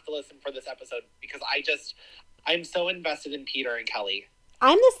I'm going to have to listen for this episode, because I'm so invested in Peter and Kelly.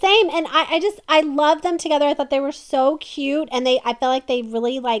 I'm the same, and I love them together. I thought they were so cute, and I feel like they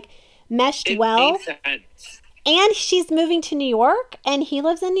really like meshed well. It made sense. And she's moving to New York, and he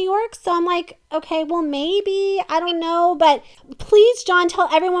lives in New York. So I'm like, okay, well, maybe. I don't know. But please, John, tell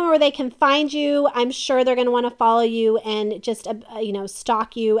everyone where they can find you. I'm sure they're going to want to follow you and just,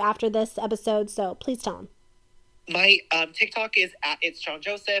 stalk you after this episode. So please tell them. My TikTok is @It's John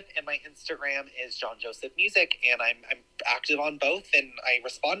Joseph, and my Instagram is John Joseph Music. And I'm active on both, and I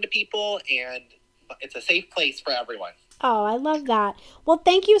respond to people, and it's a safe place for everyone. Oh, I love that. Well,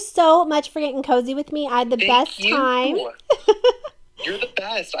 thank you so much for getting cozy with me. I had the best time. You're the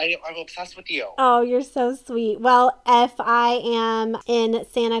best. I'm obsessed with you. Oh, you're so sweet. Well, if I am in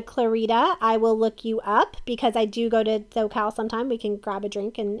Santa Clarita, I will look you up, because I do go to SoCal sometime. We can grab a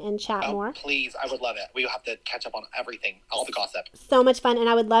drink and chat more. Please. I would love it. We will have to catch up on everything, all the gossip. So much fun, and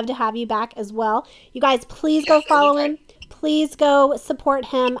I would love to have you back as well. You guys, please go follow him. Please go support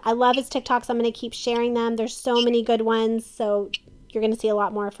him. I love his TikToks. I'm going to keep sharing them. There's so many good ones, so you're going to see a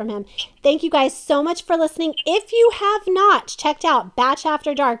lot more from him. Thank you guys so much for listening. If you have not checked out Batch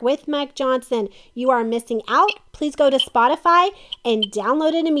After Dark with Mike Johnson, you are missing out. Please go to Spotify and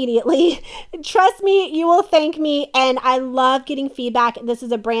download it immediately. Trust me, you will thank me, and I love getting feedback. This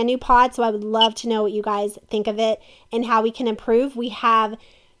is a brand new pod, so I would love to know what you guys think of it and how we can improve. We have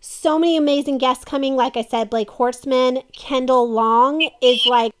so many amazing guests coming. Like I said, Blake Horstman, Kendall Long is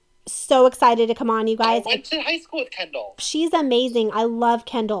like so excited to come on, you guys. I went to high school with Kendall. She's amazing. I love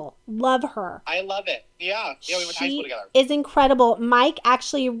Kendall. Love her. I love it. Yeah, we went to high school together. She is incredible. Mike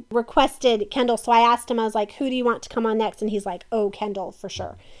actually requested Kendall, so I asked him, I was like, who do you want to come on next? And he's like, oh, Kendall, for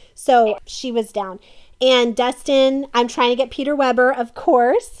sure. So she was down. And Dustin, I'm trying to get Peter Weber, of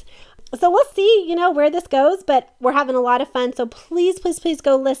course. So we'll see, where this goes, but we're having a lot of fun. So please, please, please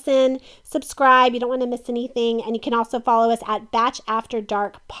go listen, subscribe. You don't want to miss anything. And you can also follow us at Batch After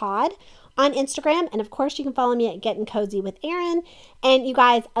Dark Pod on Instagram. And of course, you can follow me at Getting Cozy with Erin. And you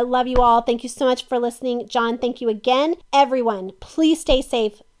guys, I love you all. Thank you so much for listening. John, thank you again. Everyone, please stay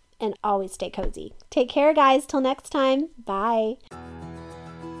safe and always stay cozy. Take care, guys. Till next time. Bye.